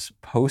Times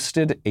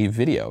posted a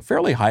video,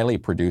 fairly highly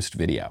produced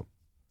video,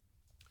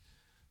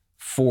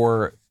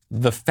 for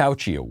the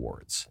Fauci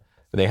Awards.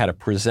 They had a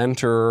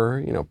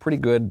presenter, pretty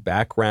good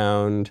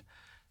background.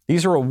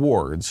 These are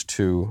awards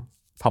to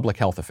public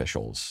health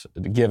officials,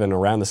 given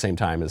around the same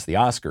time as the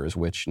Oscars,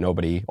 which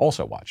nobody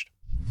also watched.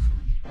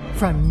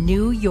 From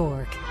New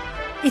York,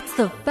 it's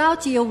the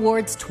Fauci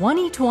Awards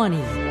 2020.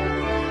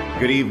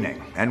 Good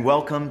evening, and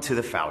welcome to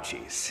the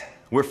Faucis.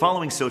 We're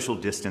following social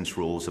distance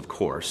rules, of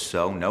course,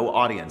 so no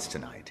audience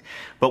tonight.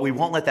 But we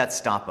won't let that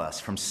stop us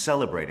from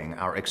celebrating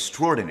our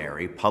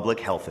extraordinary public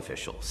health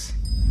officials.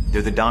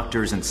 They're the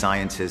doctors and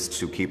scientists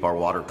who keep our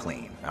water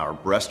clean, our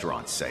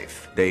restaurants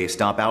safe. They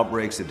stop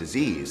outbreaks of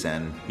disease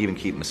and even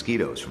keep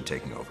mosquitoes from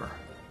taking over.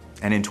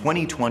 And in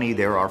 2020,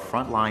 they're our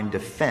frontline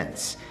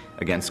defense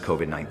against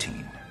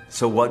COVID-19.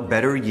 So what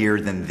better year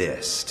than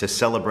this to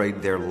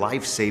celebrate their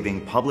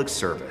life-saving public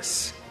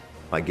service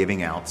by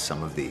giving out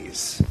some of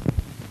these.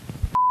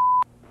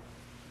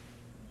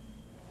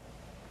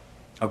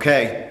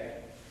 Okay,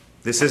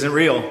 this isn't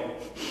real.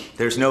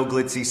 There's no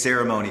glitzy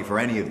ceremony for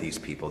any of these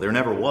people. There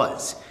never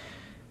was.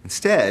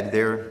 Instead,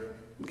 they're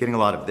getting a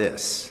lot of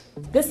this.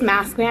 This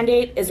mask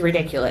mandate is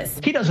ridiculous.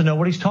 He doesn't know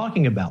what he's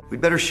talking about.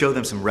 We'd better show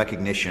them some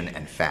recognition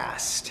and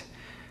fast.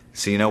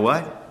 So you know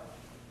what?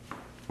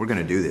 We're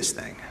gonna do this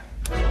thing.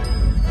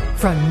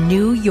 From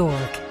New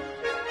York,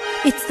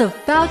 it's the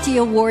Fauci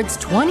Awards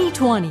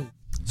 2020.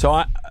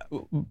 So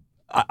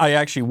I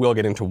actually will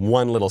get into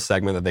one little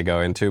segment that they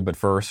go into, but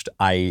first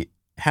I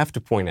have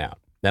to point out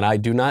that I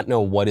do not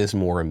know what is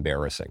more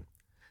embarrassing.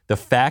 The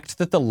fact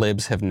that the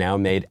libs have now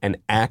made an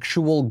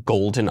actual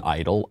golden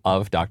idol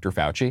of Dr.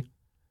 Fauci,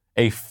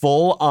 a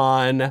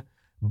full-on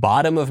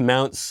bottom of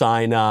Mount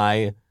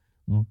Sinai,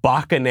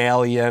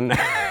 bacchanalian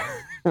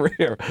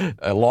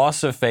a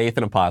loss of faith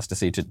and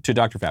apostasy to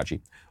Dr.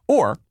 Fauci,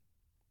 or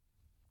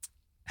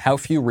how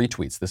few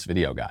retweets this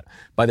video got.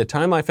 By the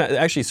time I found,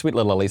 actually, sweet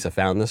little Elisa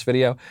found this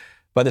video.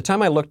 By the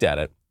time I looked at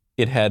it,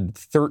 it had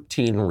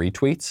 13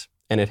 retweets,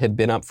 and it had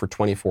been up for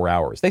 24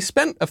 hours. They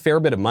spent a fair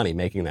bit of money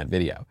making that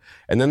video,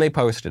 and then they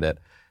posted it,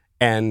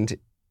 and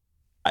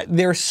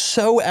they're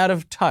so out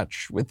of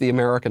touch with the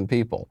American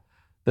people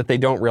that they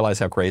don't realize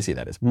how crazy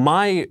that is.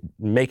 My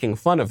making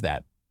fun of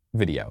that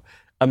video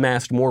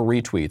amassed more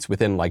retweets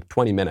within like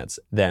 20 minutes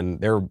than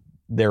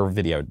their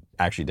video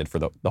actually did for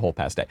the whole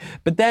past day.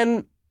 But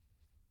then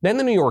the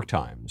New York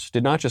Times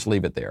did not just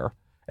leave it there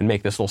and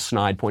make this little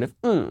snide point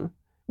of,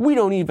 we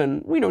don't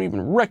even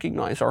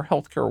recognize our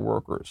healthcare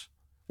workers.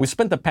 We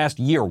spent the past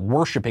year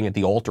worshiping at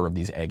the altar of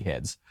these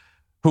eggheads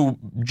who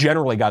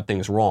generally got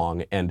things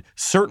wrong and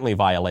certainly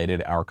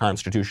violated our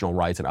constitutional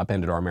rights and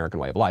upended our American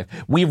way of life.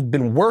 We've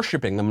been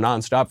worshiping them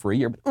nonstop for a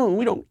year, but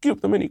we don't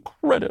give them any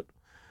credit.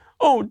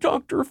 Oh,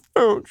 Dr.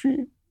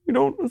 Fauci,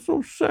 it's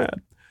so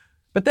sad.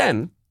 But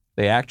then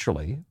they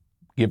actually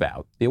give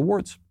out the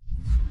awards.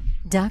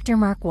 Dr.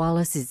 Mark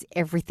Wallace is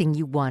everything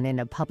you want in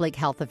a public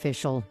health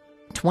official.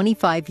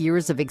 25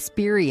 years of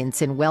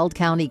experience in Weld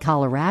County,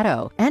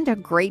 Colorado, and a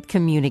great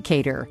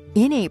communicator.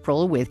 In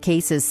April, with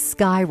cases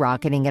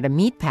skyrocketing at a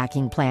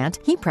meatpacking plant,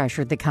 he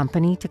pressured the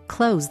company to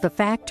close the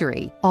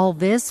factory. All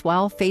this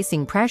while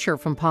facing pressure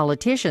from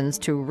politicians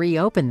to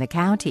reopen the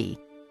county.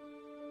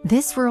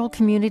 This rural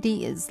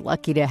community is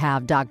lucky to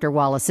have Dr.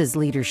 Wallace's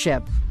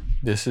leadership.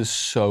 This is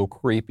so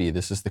creepy.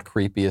 This is the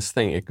creepiest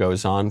thing. It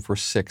goes on for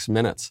 6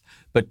 minutes.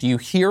 But do you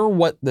hear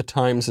what the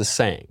Times is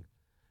saying?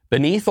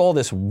 Beneath all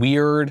this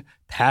weird,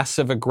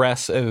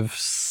 passive-aggressive,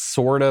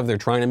 they're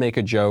trying to make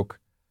a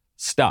joke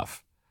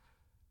stuff,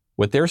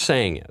 what they're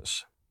saying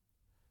is,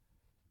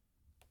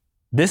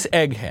 this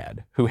egghead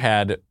who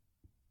had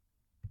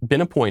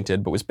been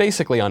appointed but was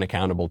basically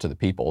unaccountable to the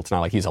people, it's not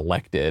like he's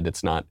elected,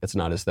 it's not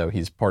as though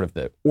he's part of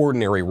the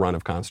ordinary run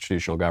of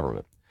constitutional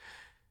government.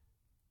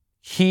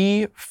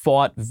 He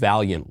fought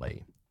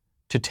valiantly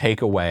to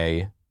take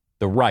away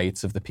the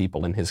rights of the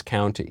people in his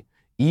county,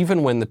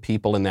 even when the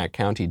people in that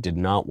county did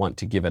not want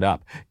to give it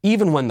up,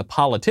 even when the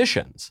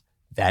politicians,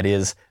 that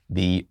is,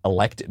 the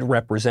elected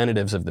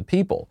representatives of the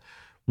people,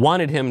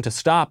 wanted him to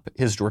stop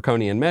his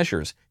draconian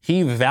measures.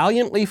 He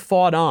valiantly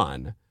fought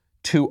on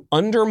to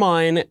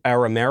undermine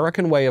our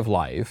American way of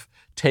life,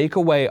 take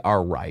away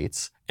our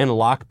rights, and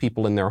lock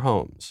people in their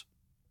homes.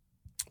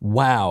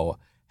 Wow,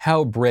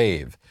 how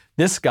brave.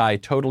 This guy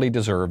totally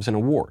deserves an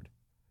award.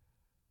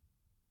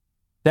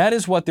 That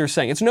is what they're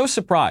saying. It's no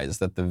surprise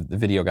that the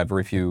video got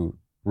very few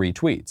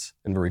retweets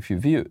and very few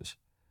views.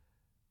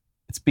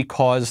 It's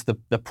because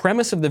the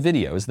premise of the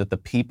video is that the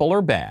people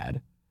are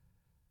bad,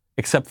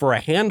 except for a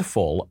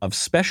handful of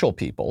special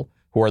people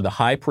who are the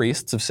high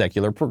priests of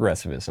secular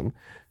progressivism,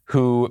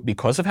 who,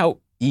 because of how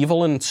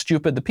evil and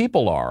stupid the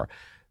people are,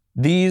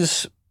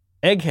 these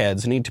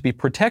eggheads need to be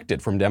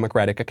protected from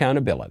democratic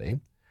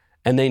accountability,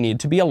 and they need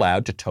to be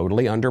allowed to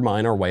totally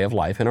undermine our way of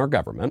life and our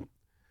government.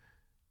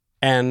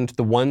 And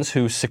the ones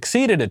who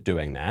succeeded at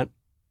doing that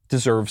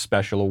deserve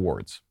special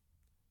awards.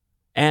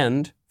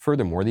 And,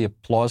 furthermore, the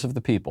applause of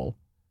the people,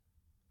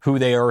 who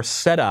they are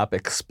set up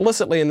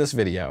explicitly in this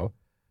video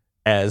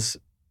as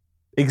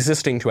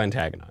existing to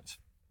antagonize.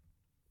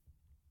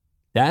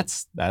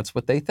 That's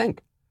what they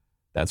think.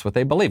 That's what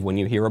they believe. When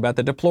you hear about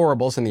the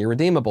deplorables and the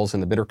irredeemables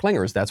and the bitter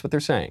clingers, that's what they're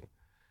saying.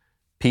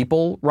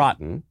 People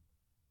rotten.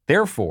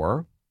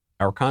 Therefore,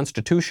 our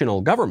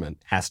constitutional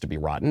government has to be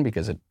rotten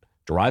because it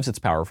derives its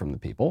power from the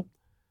people.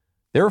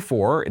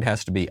 Therefore, it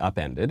has to be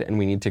upended, and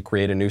we need to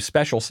create a new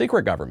special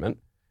secret government.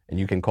 And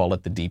you can call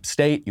it the deep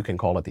state, you can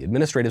call it the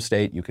administrative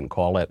state, you can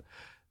call it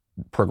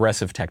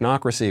progressive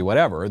technocracy,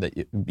 whatever,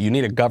 that you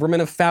need a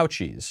government of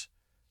Faucis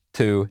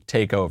to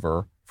take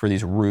over for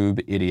these rube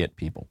idiot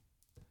people.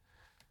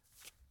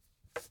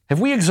 Have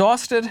we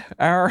exhausted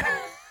our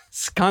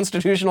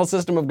constitutional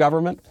system of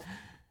government?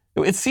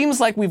 It seems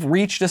like we've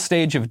reached a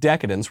stage of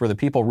decadence where the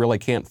people really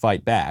can't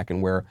fight back,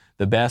 and where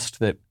the best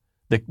that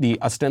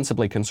the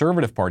ostensibly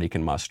conservative party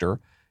can muster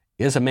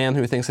is a man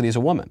who thinks that he's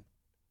a woman,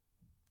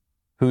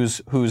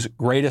 whose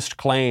greatest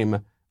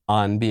claim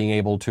on being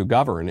able to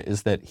govern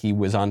is that he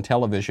was on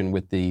television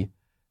with the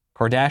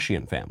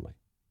Kardashian family.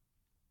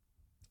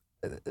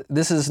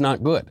 This is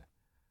not good.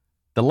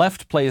 The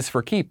left plays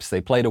for keeps.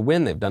 They play to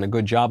win. They've done a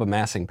good job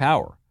amassing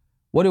power.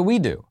 What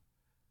do?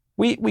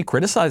 We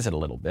criticize it a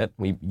little bit.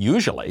 We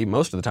usually,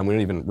 most of the time, we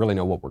don't even really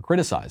know what we're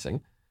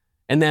criticizing.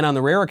 And then on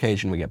the rare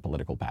occasion we get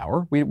political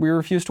power, we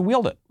refuse to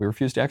wield it. We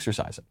refuse to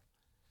exercise it.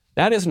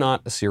 That is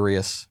not a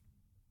serious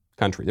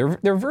country.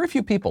 There are very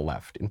few people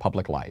left in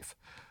public life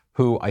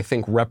who I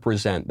think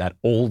represent that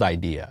old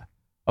idea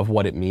of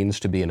what it means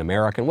to be an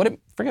American, what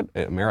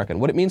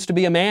it means to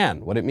be a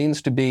man, what it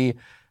means to be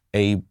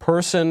a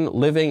person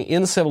living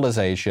in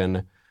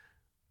civilization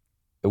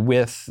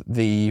with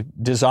the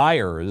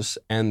desires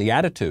and the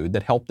attitude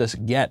that helped us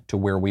get to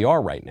where we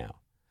are right now.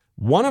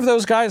 One of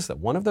those guys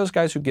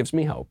who gives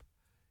me hope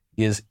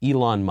is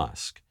Elon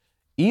Musk.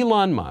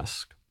 Elon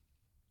Musk,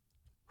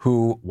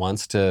 who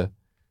wants to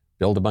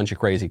build a bunch of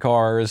crazy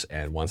cars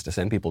and wants to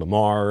send people to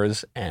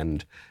Mars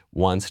and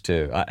wants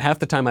to, half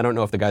the time I don't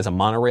know if the guy's a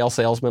monorail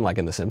salesman like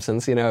in The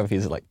Simpsons, if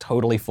he's like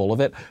totally full of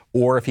it,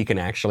 or if he can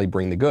actually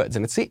bring the goods.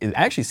 And it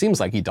actually seems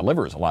like he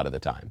delivers a lot of the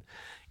time.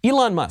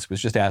 Elon Musk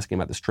was just asking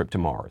about this trip to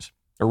Mars,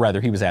 or rather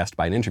he was asked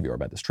by an interviewer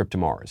about this trip to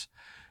Mars.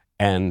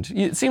 And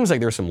it seems like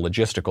there's some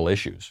logistical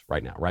issues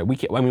right now, right? We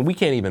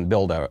can't even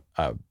build a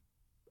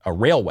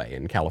railway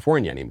in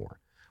California anymore.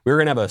 We were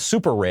going to have a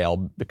super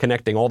rail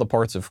connecting all the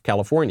parts of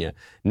California.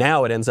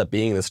 Now it ends up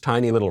being this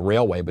tiny little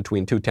railway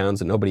between two towns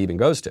that nobody even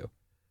goes to.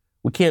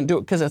 We can't do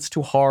it because it's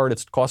too hard,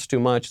 it costs too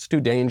much, it's too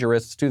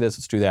dangerous, it's too this,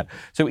 it's too that.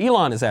 So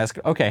Elon is asked,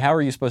 okay, how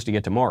are you supposed to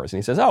get to Mars? And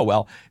he says, oh,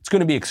 well, it's going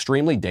to be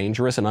extremely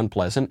dangerous and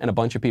unpleasant, and a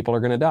bunch of people are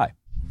going to die.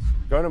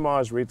 Going to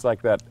Mars reads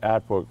like that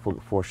ad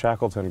for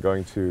Shackleton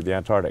going to the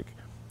Antarctic.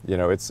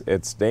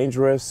 It's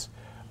dangerous,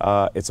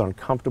 it's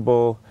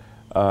uncomfortable,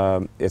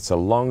 it's a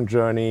long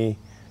journey.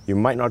 You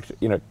might not,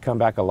 come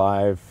back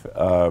alive,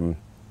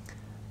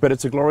 but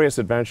it's a glorious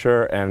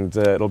adventure, and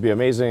it'll be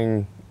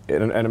amazing,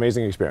 an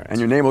amazing experience. And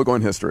your name will go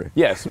in history.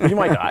 Yes, you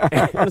might die.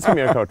 It's gonna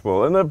be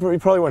uncomfortable, and you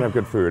probably won't have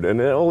good food, and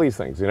all these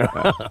things,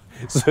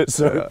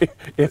 So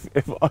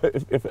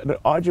if an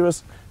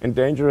arduous and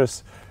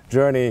dangerous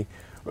journey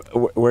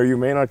where you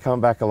may not come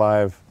back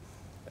alive,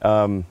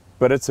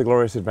 but it's a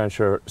glorious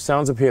adventure,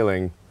 sounds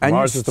appealing. And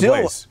Mars is the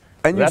place.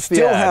 And you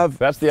still have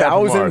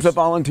thousands of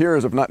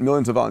volunteers, if not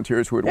millions of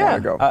volunteers, who would want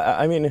to go.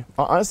 I mean,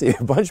 honestly,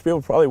 a bunch of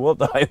people probably will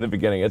die in the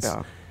beginning.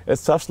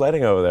 It's tough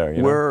sledding over there.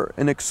 We're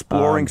an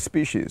exploring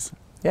species.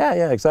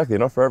 Yeah, exactly. We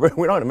don't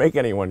want to make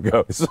anyone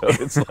go, so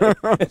it's like,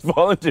 it's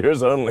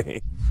volunteers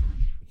only.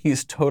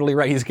 He's totally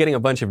right. He's getting a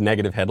bunch of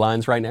negative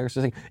headlines right now. He's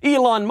saying,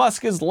 Elon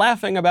Musk is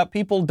laughing about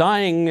people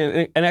dying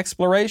in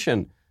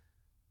exploration.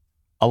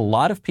 A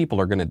lot of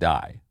people are going to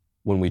die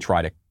when we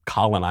try to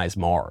colonize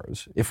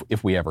Mars,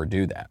 if we ever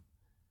do that.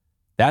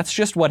 That's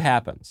just what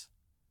happens.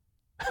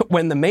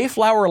 When the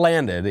Mayflower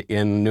landed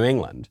in New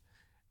England,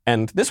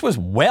 and this was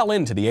well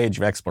into the age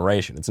of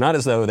exploration. It's not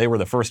as though they were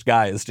the first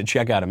guys to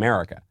check out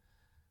America.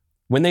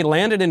 When they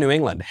landed in New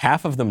England,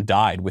 half of them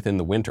died within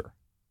the winter.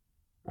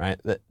 Right?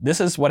 This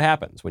is what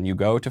happens when you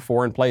go to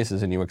foreign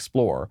places and you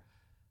explore.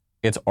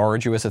 It's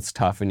arduous, it's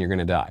tough, and you're going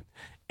to die.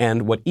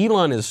 And what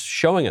Elon is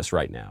showing us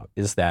right now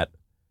is that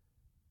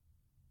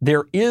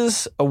there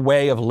is a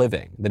way of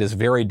living that is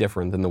very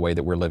different than the way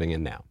that we're living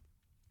in now.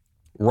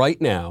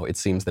 Right now, it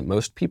seems that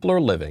most people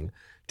are living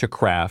to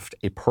craft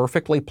a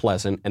perfectly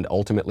pleasant and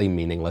ultimately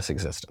meaningless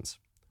existence.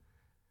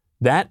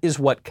 That is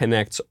what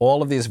connects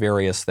all of these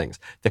various things.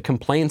 The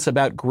complaints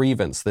about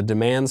grievance, the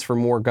demands for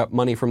more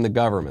money from the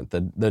government,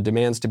 the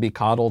demands to be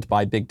coddled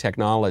by big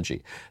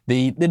technology,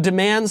 the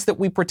demands that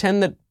we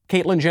pretend that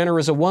Caitlyn Jenner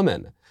is a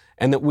woman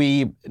and that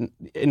we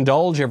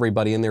indulge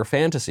everybody in their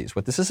fantasies.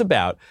 What this is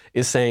about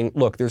is saying,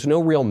 look, there's no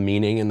real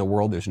meaning in the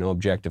world. There's no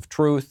objective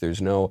truth.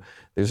 There's no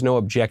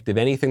objective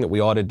anything that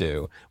we ought to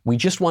do. We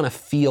just want to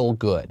feel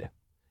good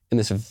in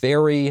this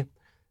very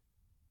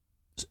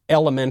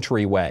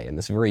elementary way, in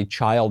this very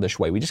childish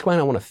way. We just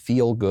kind of want to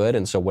feel good,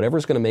 and so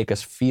whatever's going to make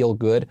us feel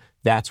good,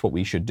 that's what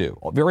we should do.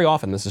 Very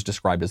often this is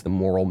described as the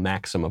moral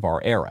maxim of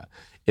our era.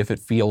 If it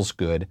feels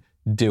good,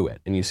 do it.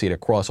 And you see it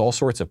across all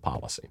sorts of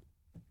policy.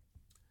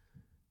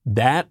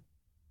 That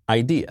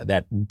idea,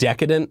 that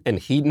decadent and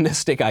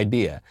hedonistic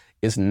idea,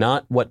 is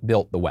not what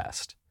built the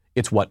West.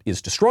 It's what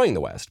is destroying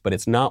the West, but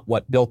it's not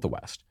what built the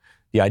West.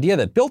 The idea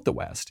that built the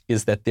West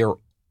is that there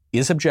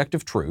is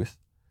objective truth,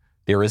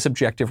 there is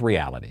objective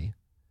reality,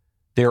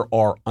 there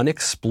are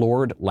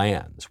unexplored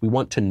lands. We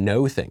want to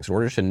know things. In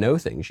order to know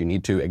things, you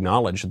need to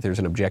acknowledge that there's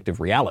an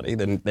objective reality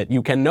that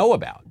you can know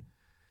about,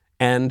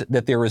 and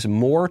that there is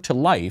more to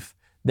life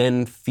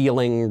than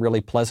feeling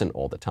really pleasant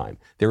all the time.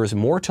 There is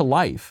more to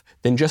life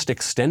than just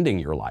extending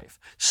your life.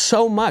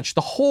 So much,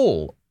 the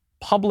whole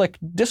public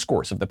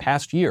discourse of the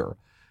past year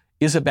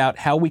is about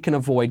how we can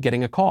avoid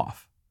getting a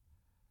cough.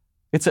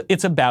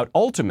 It's about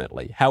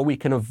ultimately how we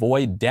can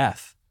avoid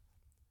death.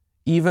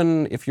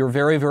 Even if you're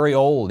very, very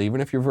old,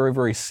 even if you're very,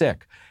 very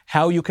sick,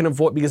 how you can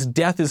avoid, because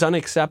death is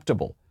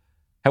unacceptable,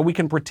 how we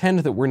can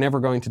pretend that we're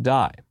never going to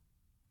die.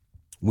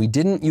 We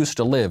didn't used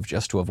to live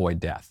just to avoid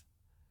death.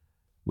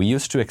 We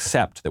used to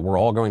accept that we're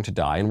all going to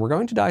die, and we're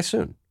going to die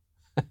soon.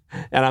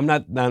 And I'm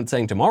not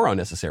saying tomorrow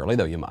necessarily,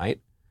 though you might,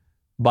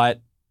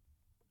 but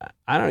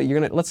I don't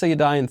know, let's say you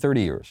die in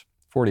 30 years,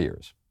 40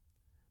 years.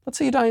 Let's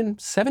say you die in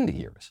 70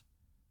 years.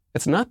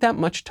 It's not that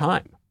much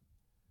time.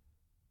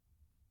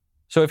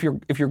 So if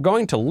you're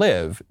going to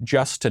live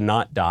just to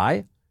not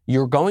die,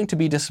 you're going to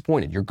be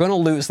disappointed. You're going to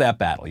lose that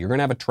battle. You're going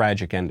to have a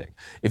tragic ending.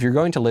 If you're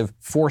going to live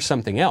for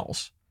something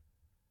else,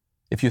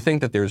 if you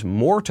think that there's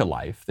more to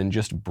life than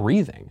just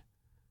breathing,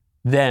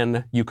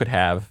 then you could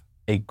have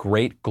a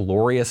great,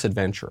 glorious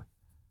adventure,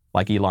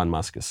 like Elon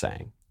Musk is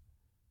saying.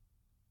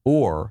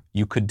 Or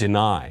you could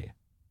deny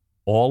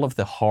all of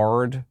the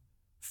hard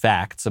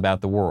facts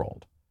about the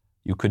world.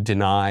 You could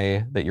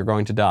deny that you're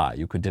going to die.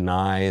 You could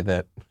deny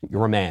that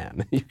you're a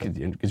man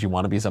because you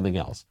want to be something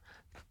else.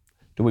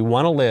 Do we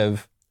want to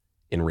live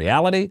in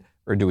reality,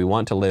 or do we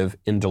want to live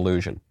in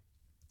delusion?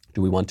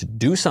 Do we want to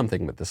do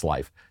something with this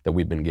life that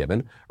we've been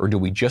given, or do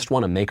we just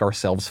want to make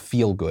ourselves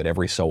feel good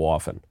every so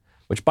often?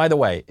 Which, by the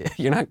way,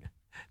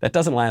 that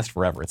doesn't last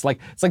forever. It's like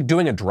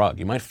doing a drug.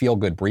 You might feel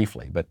good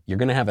briefly, but you're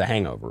going to have a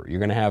hangover. You're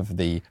going to have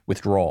the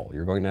withdrawal.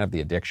 You're going to have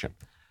the addiction.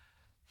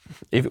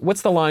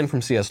 What's the line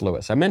from C.S.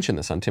 Lewis? I mentioned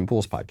this on Tim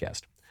Pool's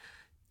podcast.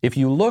 If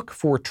you look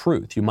for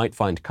truth, you might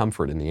find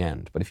comfort in the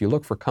end. But if you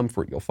look for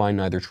comfort, you'll find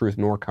neither truth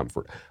nor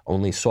comfort.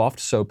 Only soft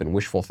soap and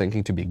wishful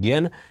thinking to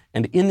begin,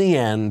 and in the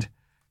end,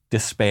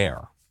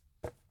 despair.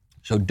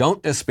 So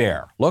don't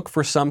despair. Look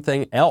for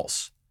something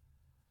else.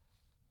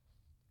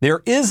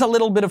 There is a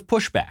little bit of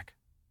pushback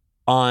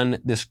on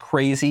this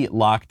crazy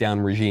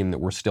lockdown regime that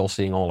we're still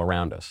seeing all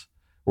around us.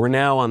 We're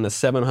now on the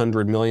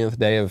 700 millionth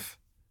day of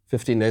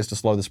 15 days to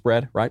slow the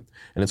spread, right?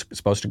 And it's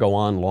supposed to go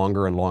on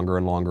longer and longer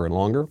and longer and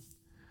longer.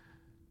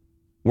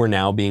 We're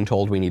now being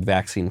told we need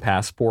vaccine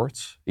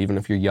passports, even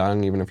if you're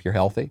young, even if you're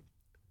healthy.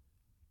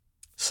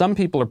 Some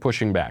people are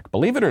pushing back,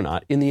 believe it or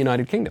not, in the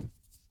United Kingdom.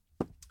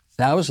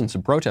 Thousands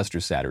of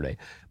protesters Saturday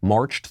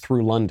marched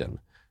through London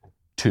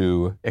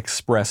to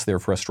express their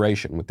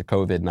frustration with the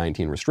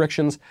COVID-19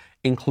 restrictions,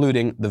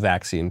 including the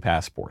vaccine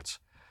passports.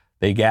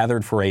 They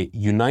gathered for a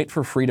Unite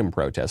for Freedom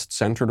protest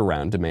centered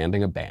around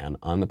demanding a ban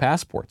on the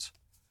passports.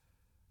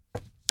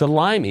 The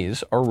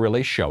Limeys are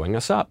really showing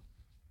us up.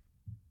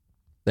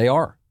 They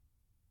are.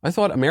 I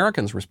thought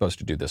Americans were supposed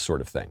to do this sort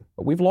of thing,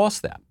 but we've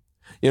lost that.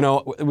 You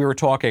know, we were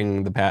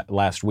talking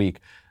last week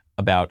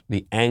about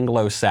the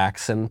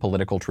Anglo-Saxon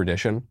political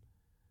tradition,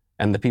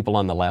 and the people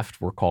on the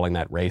left were calling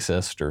that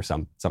racist or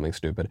something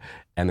stupid.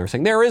 And they're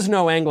saying, there is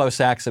no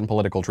Anglo-Saxon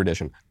political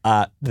tradition.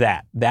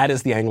 That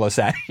is the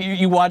Anglo-Saxon.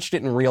 You watched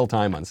it in real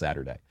time on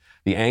Saturday.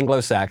 The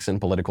Anglo-Saxon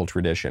political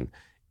tradition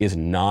is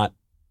not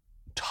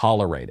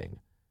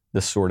tolerating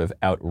the sort of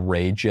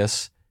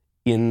outrageous,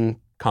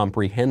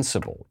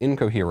 incomprehensible,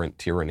 incoherent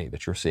tyranny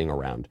that you're seeing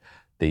around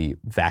the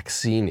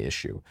vaccine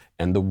issue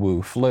and the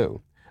Wu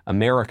flu.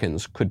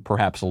 Americans could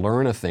perhaps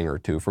learn a thing or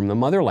two from the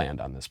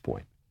motherland on this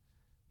point.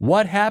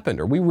 What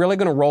happened? Are we really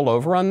going to roll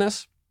over on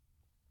this?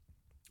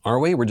 Are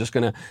we? We're just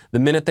going to, the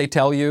minute they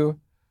tell you,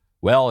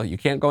 well, you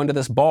can't go into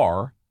this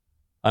bar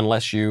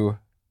unless you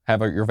have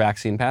your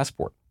vaccine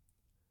passport.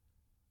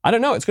 I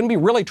don't know. It's going to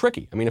be really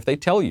tricky. I mean, if they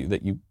tell you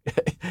that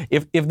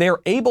if they're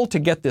able to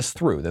get this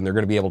through, then they're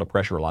going to be able to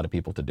pressure a lot of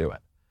people to do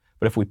it.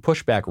 But if we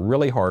push back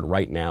really hard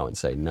right now and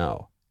say,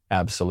 no,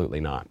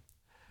 absolutely not,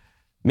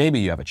 maybe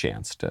you have a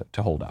chance to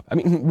hold up. I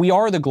mean, we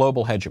are the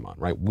global hegemon,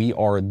 right? We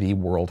are the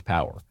world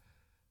power.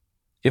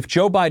 If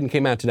Joe Biden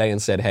came out today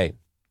and said, hey,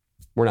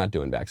 we're not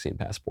doing vaccine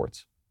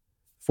passports.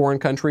 Foreign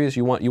countries,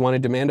 you want to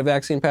demand a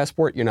vaccine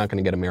passport? You're not going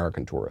to get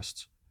American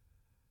tourists.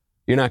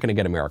 You're not going to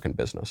get American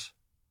business.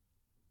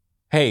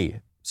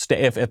 Hey,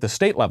 if at the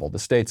state level, the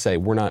states say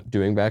we're not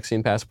doing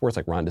vaccine passports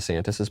like Ron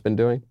DeSantis has been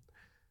doing,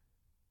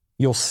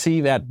 you'll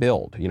see that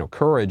build. You know,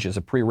 courage is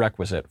a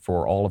prerequisite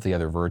for all of the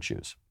other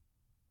virtues.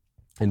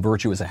 And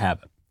virtue is a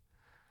habit.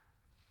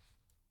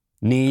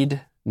 Need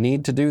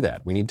to do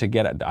that. We need to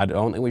get it. I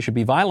don't think we should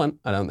be violent.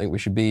 I don't think we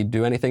should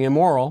do anything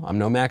immoral. I'm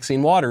no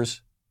Maxine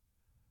Waters.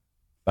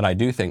 But I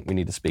do think we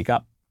need to speak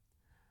up.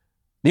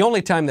 The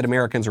only time that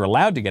Americans are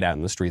allowed to get out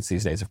in the streets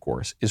these days, of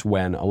course, is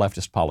when a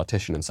leftist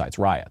politician incites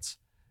riots.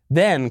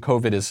 Then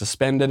COVID is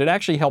suspended. It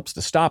actually helps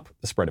to stop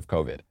the spread of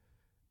COVID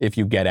if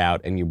you get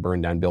out and you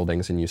burn down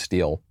buildings and you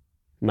steal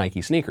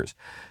Nike sneakers.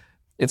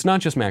 It's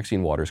not just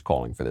Maxine Waters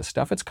calling for this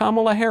stuff. It's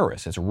Kamala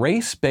Harris. It's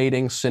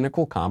race-baiting,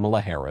 cynical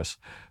Kamala Harris,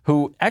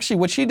 who actually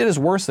what she did is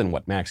worse than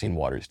what Maxine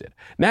Waters did.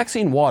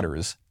 Maxine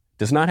Waters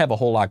does not have a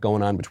whole lot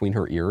going on between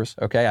her ears,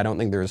 okay? I don't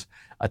think there's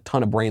a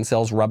ton of brain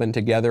cells rubbing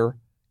together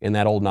in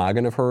that old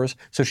noggin of hers.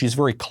 So she's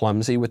very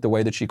clumsy with the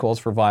way that she calls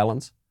for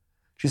violence.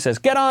 She says,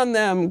 get on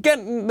them, get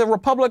in the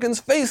Republicans'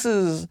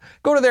 faces,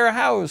 go to their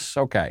house.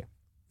 Okay,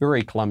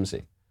 very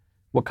clumsy.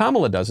 What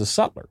Kamala does is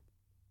subtler.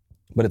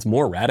 But it's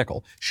more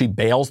radical. She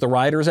bails the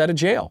rioters out of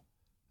jail.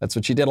 That's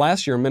what she did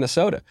last year in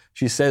Minnesota.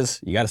 She says,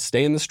 you got to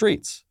stay in the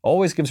streets.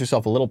 Always gives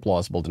herself a little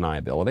plausible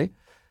deniability.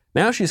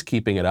 Now she's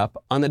keeping it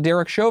up on the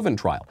Derek Chauvin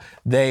trial.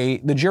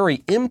 The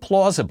jury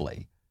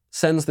implausibly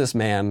sends this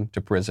man to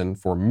prison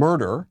for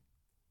murder.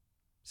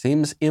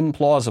 Seems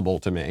implausible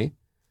to me.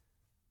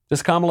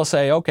 Does Kamala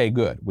say, okay,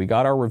 good, we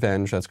got our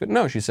revenge, that's good?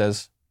 No, she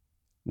says,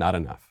 not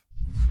enough.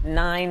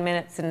 9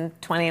 minutes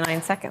and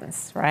 29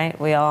 seconds, right?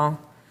 We all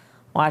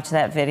watched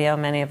that video.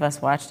 Many of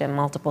us watched it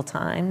multiple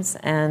times.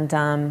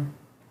 And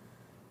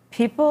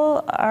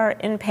people are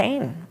in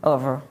pain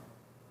over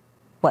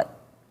what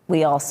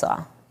we all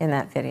saw in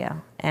that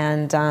video.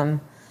 And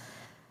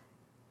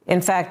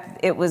in fact,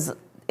 it was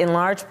in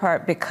large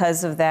part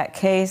because of that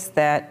case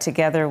that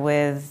together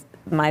with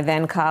my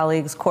then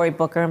colleagues, Cory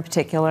Booker in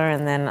particular,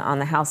 and then on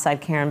the House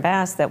side, Karen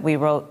Bass, that we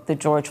wrote the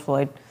George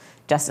Floyd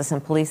Justice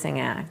and Policing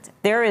Act.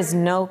 There is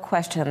no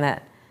question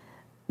that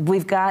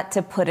we've got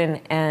to put an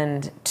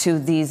end to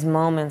these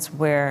moments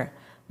where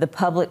the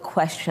public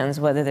questions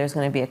whether there's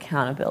going to be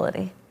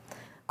accountability,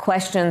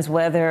 questions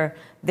whether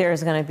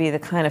there's going to be the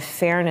kind of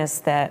fairness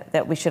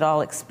that we should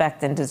all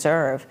expect and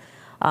deserve.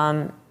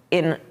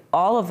 In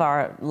all of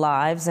our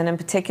lives, and in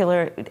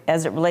particular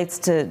as it relates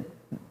to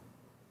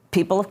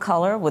people of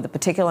color, with a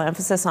particular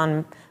emphasis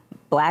on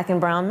black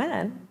and brown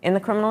men in the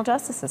criminal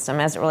justice system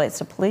as it relates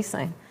to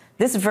policing.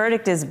 This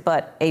verdict is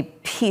but a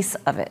piece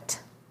of it,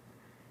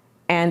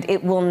 and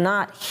it will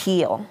not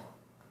heal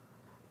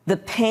the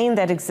pain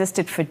that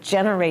existed for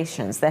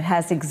generations, that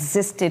has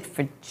existed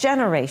for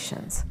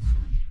generations.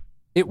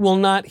 It will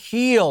not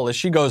heal, as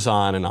she goes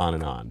on and on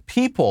and on.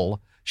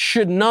 People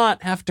should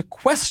not have to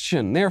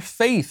question their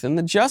faith in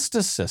the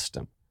justice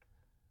system.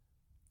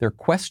 They're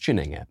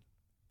questioning it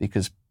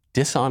because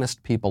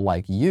dishonest people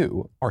like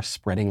you are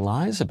spreading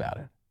lies about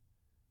it.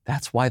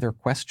 That's why they're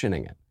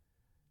questioning it,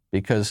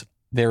 because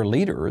their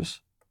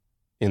leaders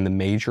in the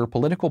major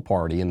political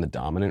party in the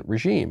dominant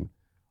regime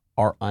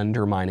are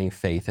undermining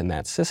faith in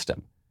that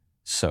system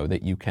so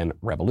that you can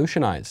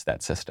revolutionize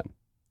that system.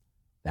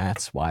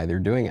 That's why they're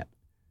doing it.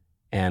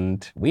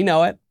 And we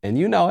know it, and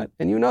you know it,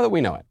 and you know that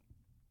we know it.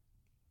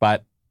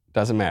 But it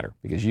doesn't matter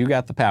because you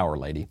got the power,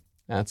 lady.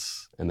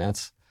 That's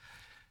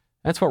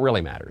what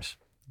really matters.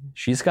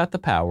 She's got the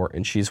power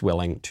and she's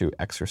willing to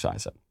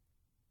exercise it.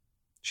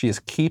 She is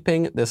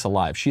keeping this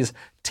alive. She is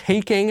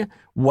taking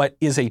what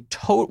is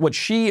what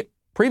she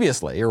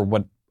previously, or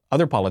what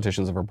other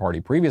politicians of her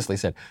party previously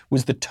said,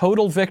 was the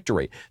total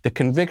victory, the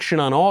conviction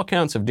on all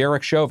counts of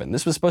Derek Chauvin.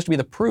 This was supposed to be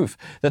the proof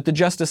that the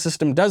justice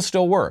system does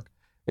still work.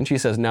 And she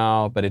says,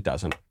 no, but it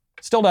doesn't.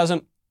 Still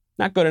doesn't.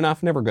 Not good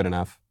enough, never good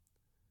enough.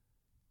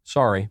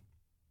 Sorry.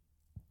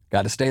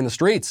 Got to stay in the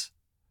streets.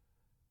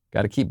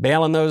 Got to keep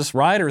bailing those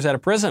rioters out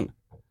of prison.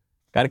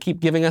 Got to keep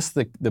giving us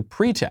the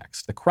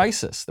pretext, the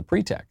crisis, the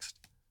pretext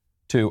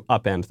to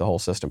upend the whole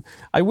system.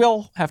 I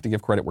will have to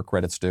give credit where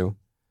credit's due.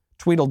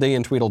 Tweedledee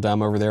and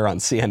Tweedledum over there on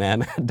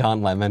CNN,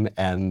 Don Lemon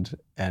and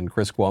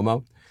Chris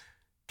Cuomo,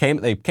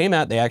 they came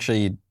out, they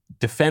actually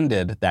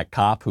defended that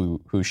cop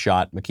who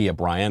shot Ma'Khia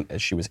Bryant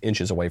as she was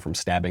inches away from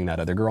stabbing that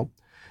other girl.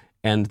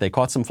 And they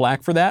caught some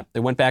flack for that. They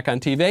went back on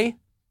TV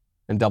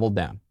and doubled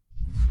down.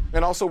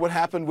 And also what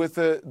happened with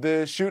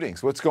the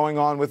shootings, what's going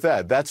on with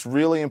that. That's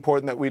really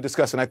important that we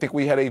discuss. And I think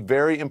we had a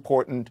very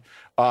important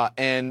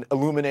and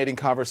illuminating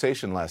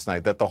conversation last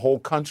night that the whole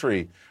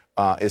country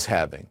is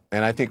having.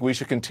 And I think we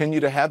should continue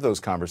to have those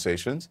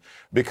conversations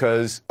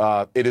because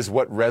it is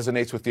what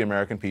resonates with the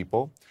American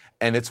people,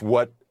 and it's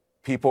what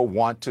people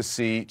want to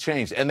see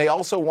changed. And they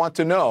also want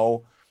to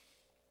know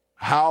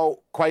how,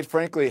 quite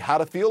frankly, how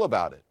to feel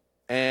about it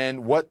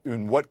and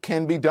what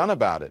can be done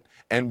about it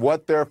and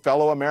what their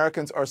fellow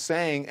Americans are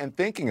saying and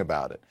thinking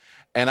about it.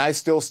 And I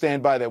still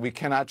stand by that we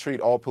cannot treat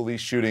all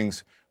police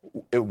shootings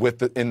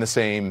in the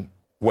same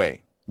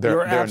way.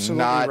 You're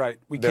absolutely right.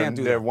 We can't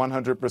do that. They're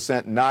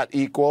 100% not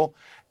equal.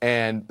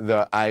 And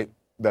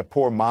the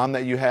poor mom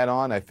that you had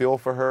on, I feel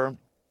for her.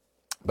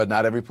 But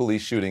not every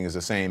police shooting is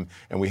the same,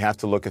 and we have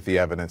to look at the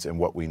evidence and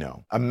what we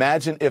know.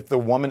 Imagine if the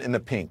woman in the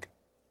pink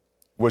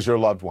was your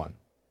loved one,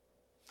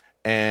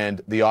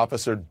 and the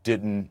officer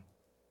didn't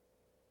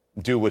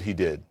do what he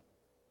did.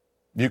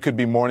 You could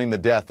be mourning the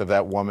death of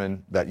that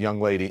woman, that young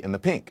lady in the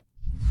pink.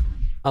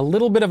 A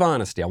little bit of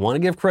honesty. I want to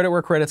give credit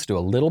where credit's due. A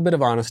little bit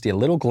of honesty, a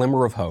little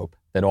glimmer of hope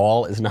that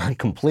all is not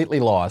completely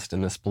lost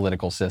in this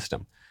political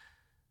system.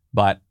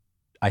 But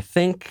I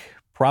think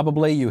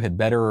probably you had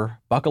better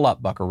buckle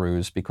up,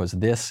 buckaroos, because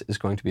this is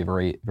going to be a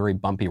very, very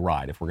bumpy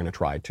ride if we're going to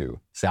try to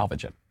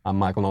salvage it. I'm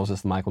Michael Knowles. This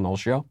is The Michael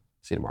Knowles Show.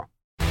 See you tomorrow.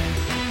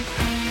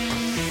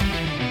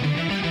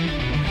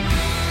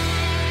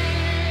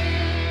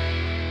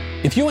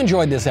 If you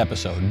enjoyed this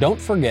episode,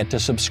 don't forget to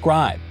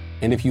subscribe.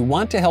 And if you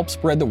want to help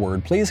spread the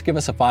word, please give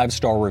us a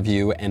 5-star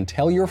review and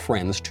tell your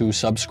friends to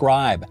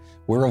subscribe.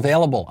 We're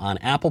available on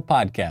Apple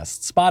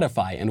Podcasts,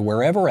 Spotify, and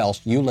wherever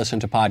else you listen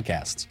to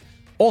podcasts.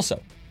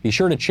 Also, be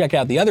sure to check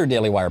out the other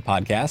Daily Wire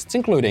podcasts,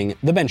 including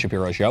The Ben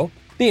Shapiro Show,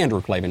 The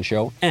Andrew Klavan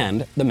Show,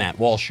 and The Matt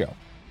Walsh Show.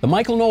 The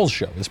Michael Knowles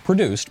Show is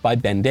produced by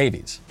Ben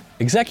Davies.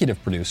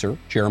 Executive producer,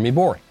 Jeremy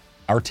Boring.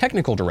 Our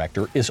technical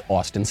director is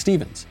Austin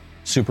Stevens.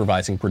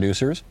 Supervising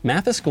producers,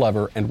 Mathis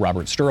Glover and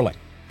Robert Sterling.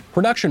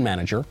 Production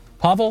manager,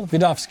 Pavel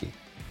Vidovsky.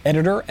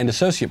 Editor and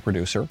associate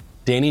producer,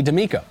 Danny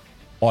D'Amico.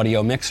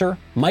 Audio mixer,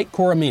 Mike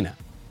Coromina.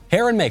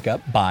 Hair and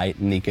makeup by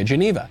Nika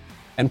Geneva.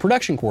 And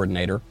production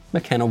coordinator,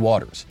 McKenna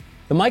Waters.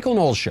 The Michael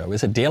Knowles Show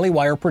is a Daily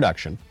Wire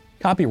production.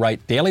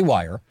 Copyright Daily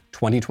Wire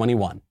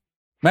 2021.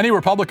 Many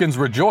Republicans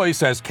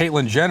rejoice as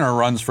Caitlyn Jenner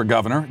runs for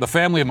governor. The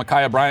family of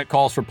Ma'Khia Bryant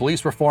calls for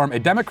police reform. A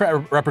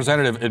Democrat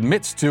representative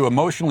admits to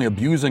emotionally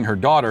abusing her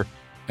daughter.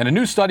 And a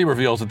new study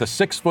reveals that the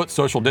 6-foot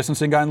social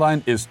distancing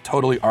guideline is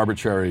totally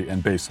arbitrary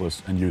and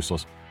baseless and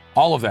useless.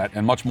 All of that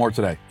and much more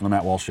today on The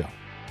Matt Walsh Show.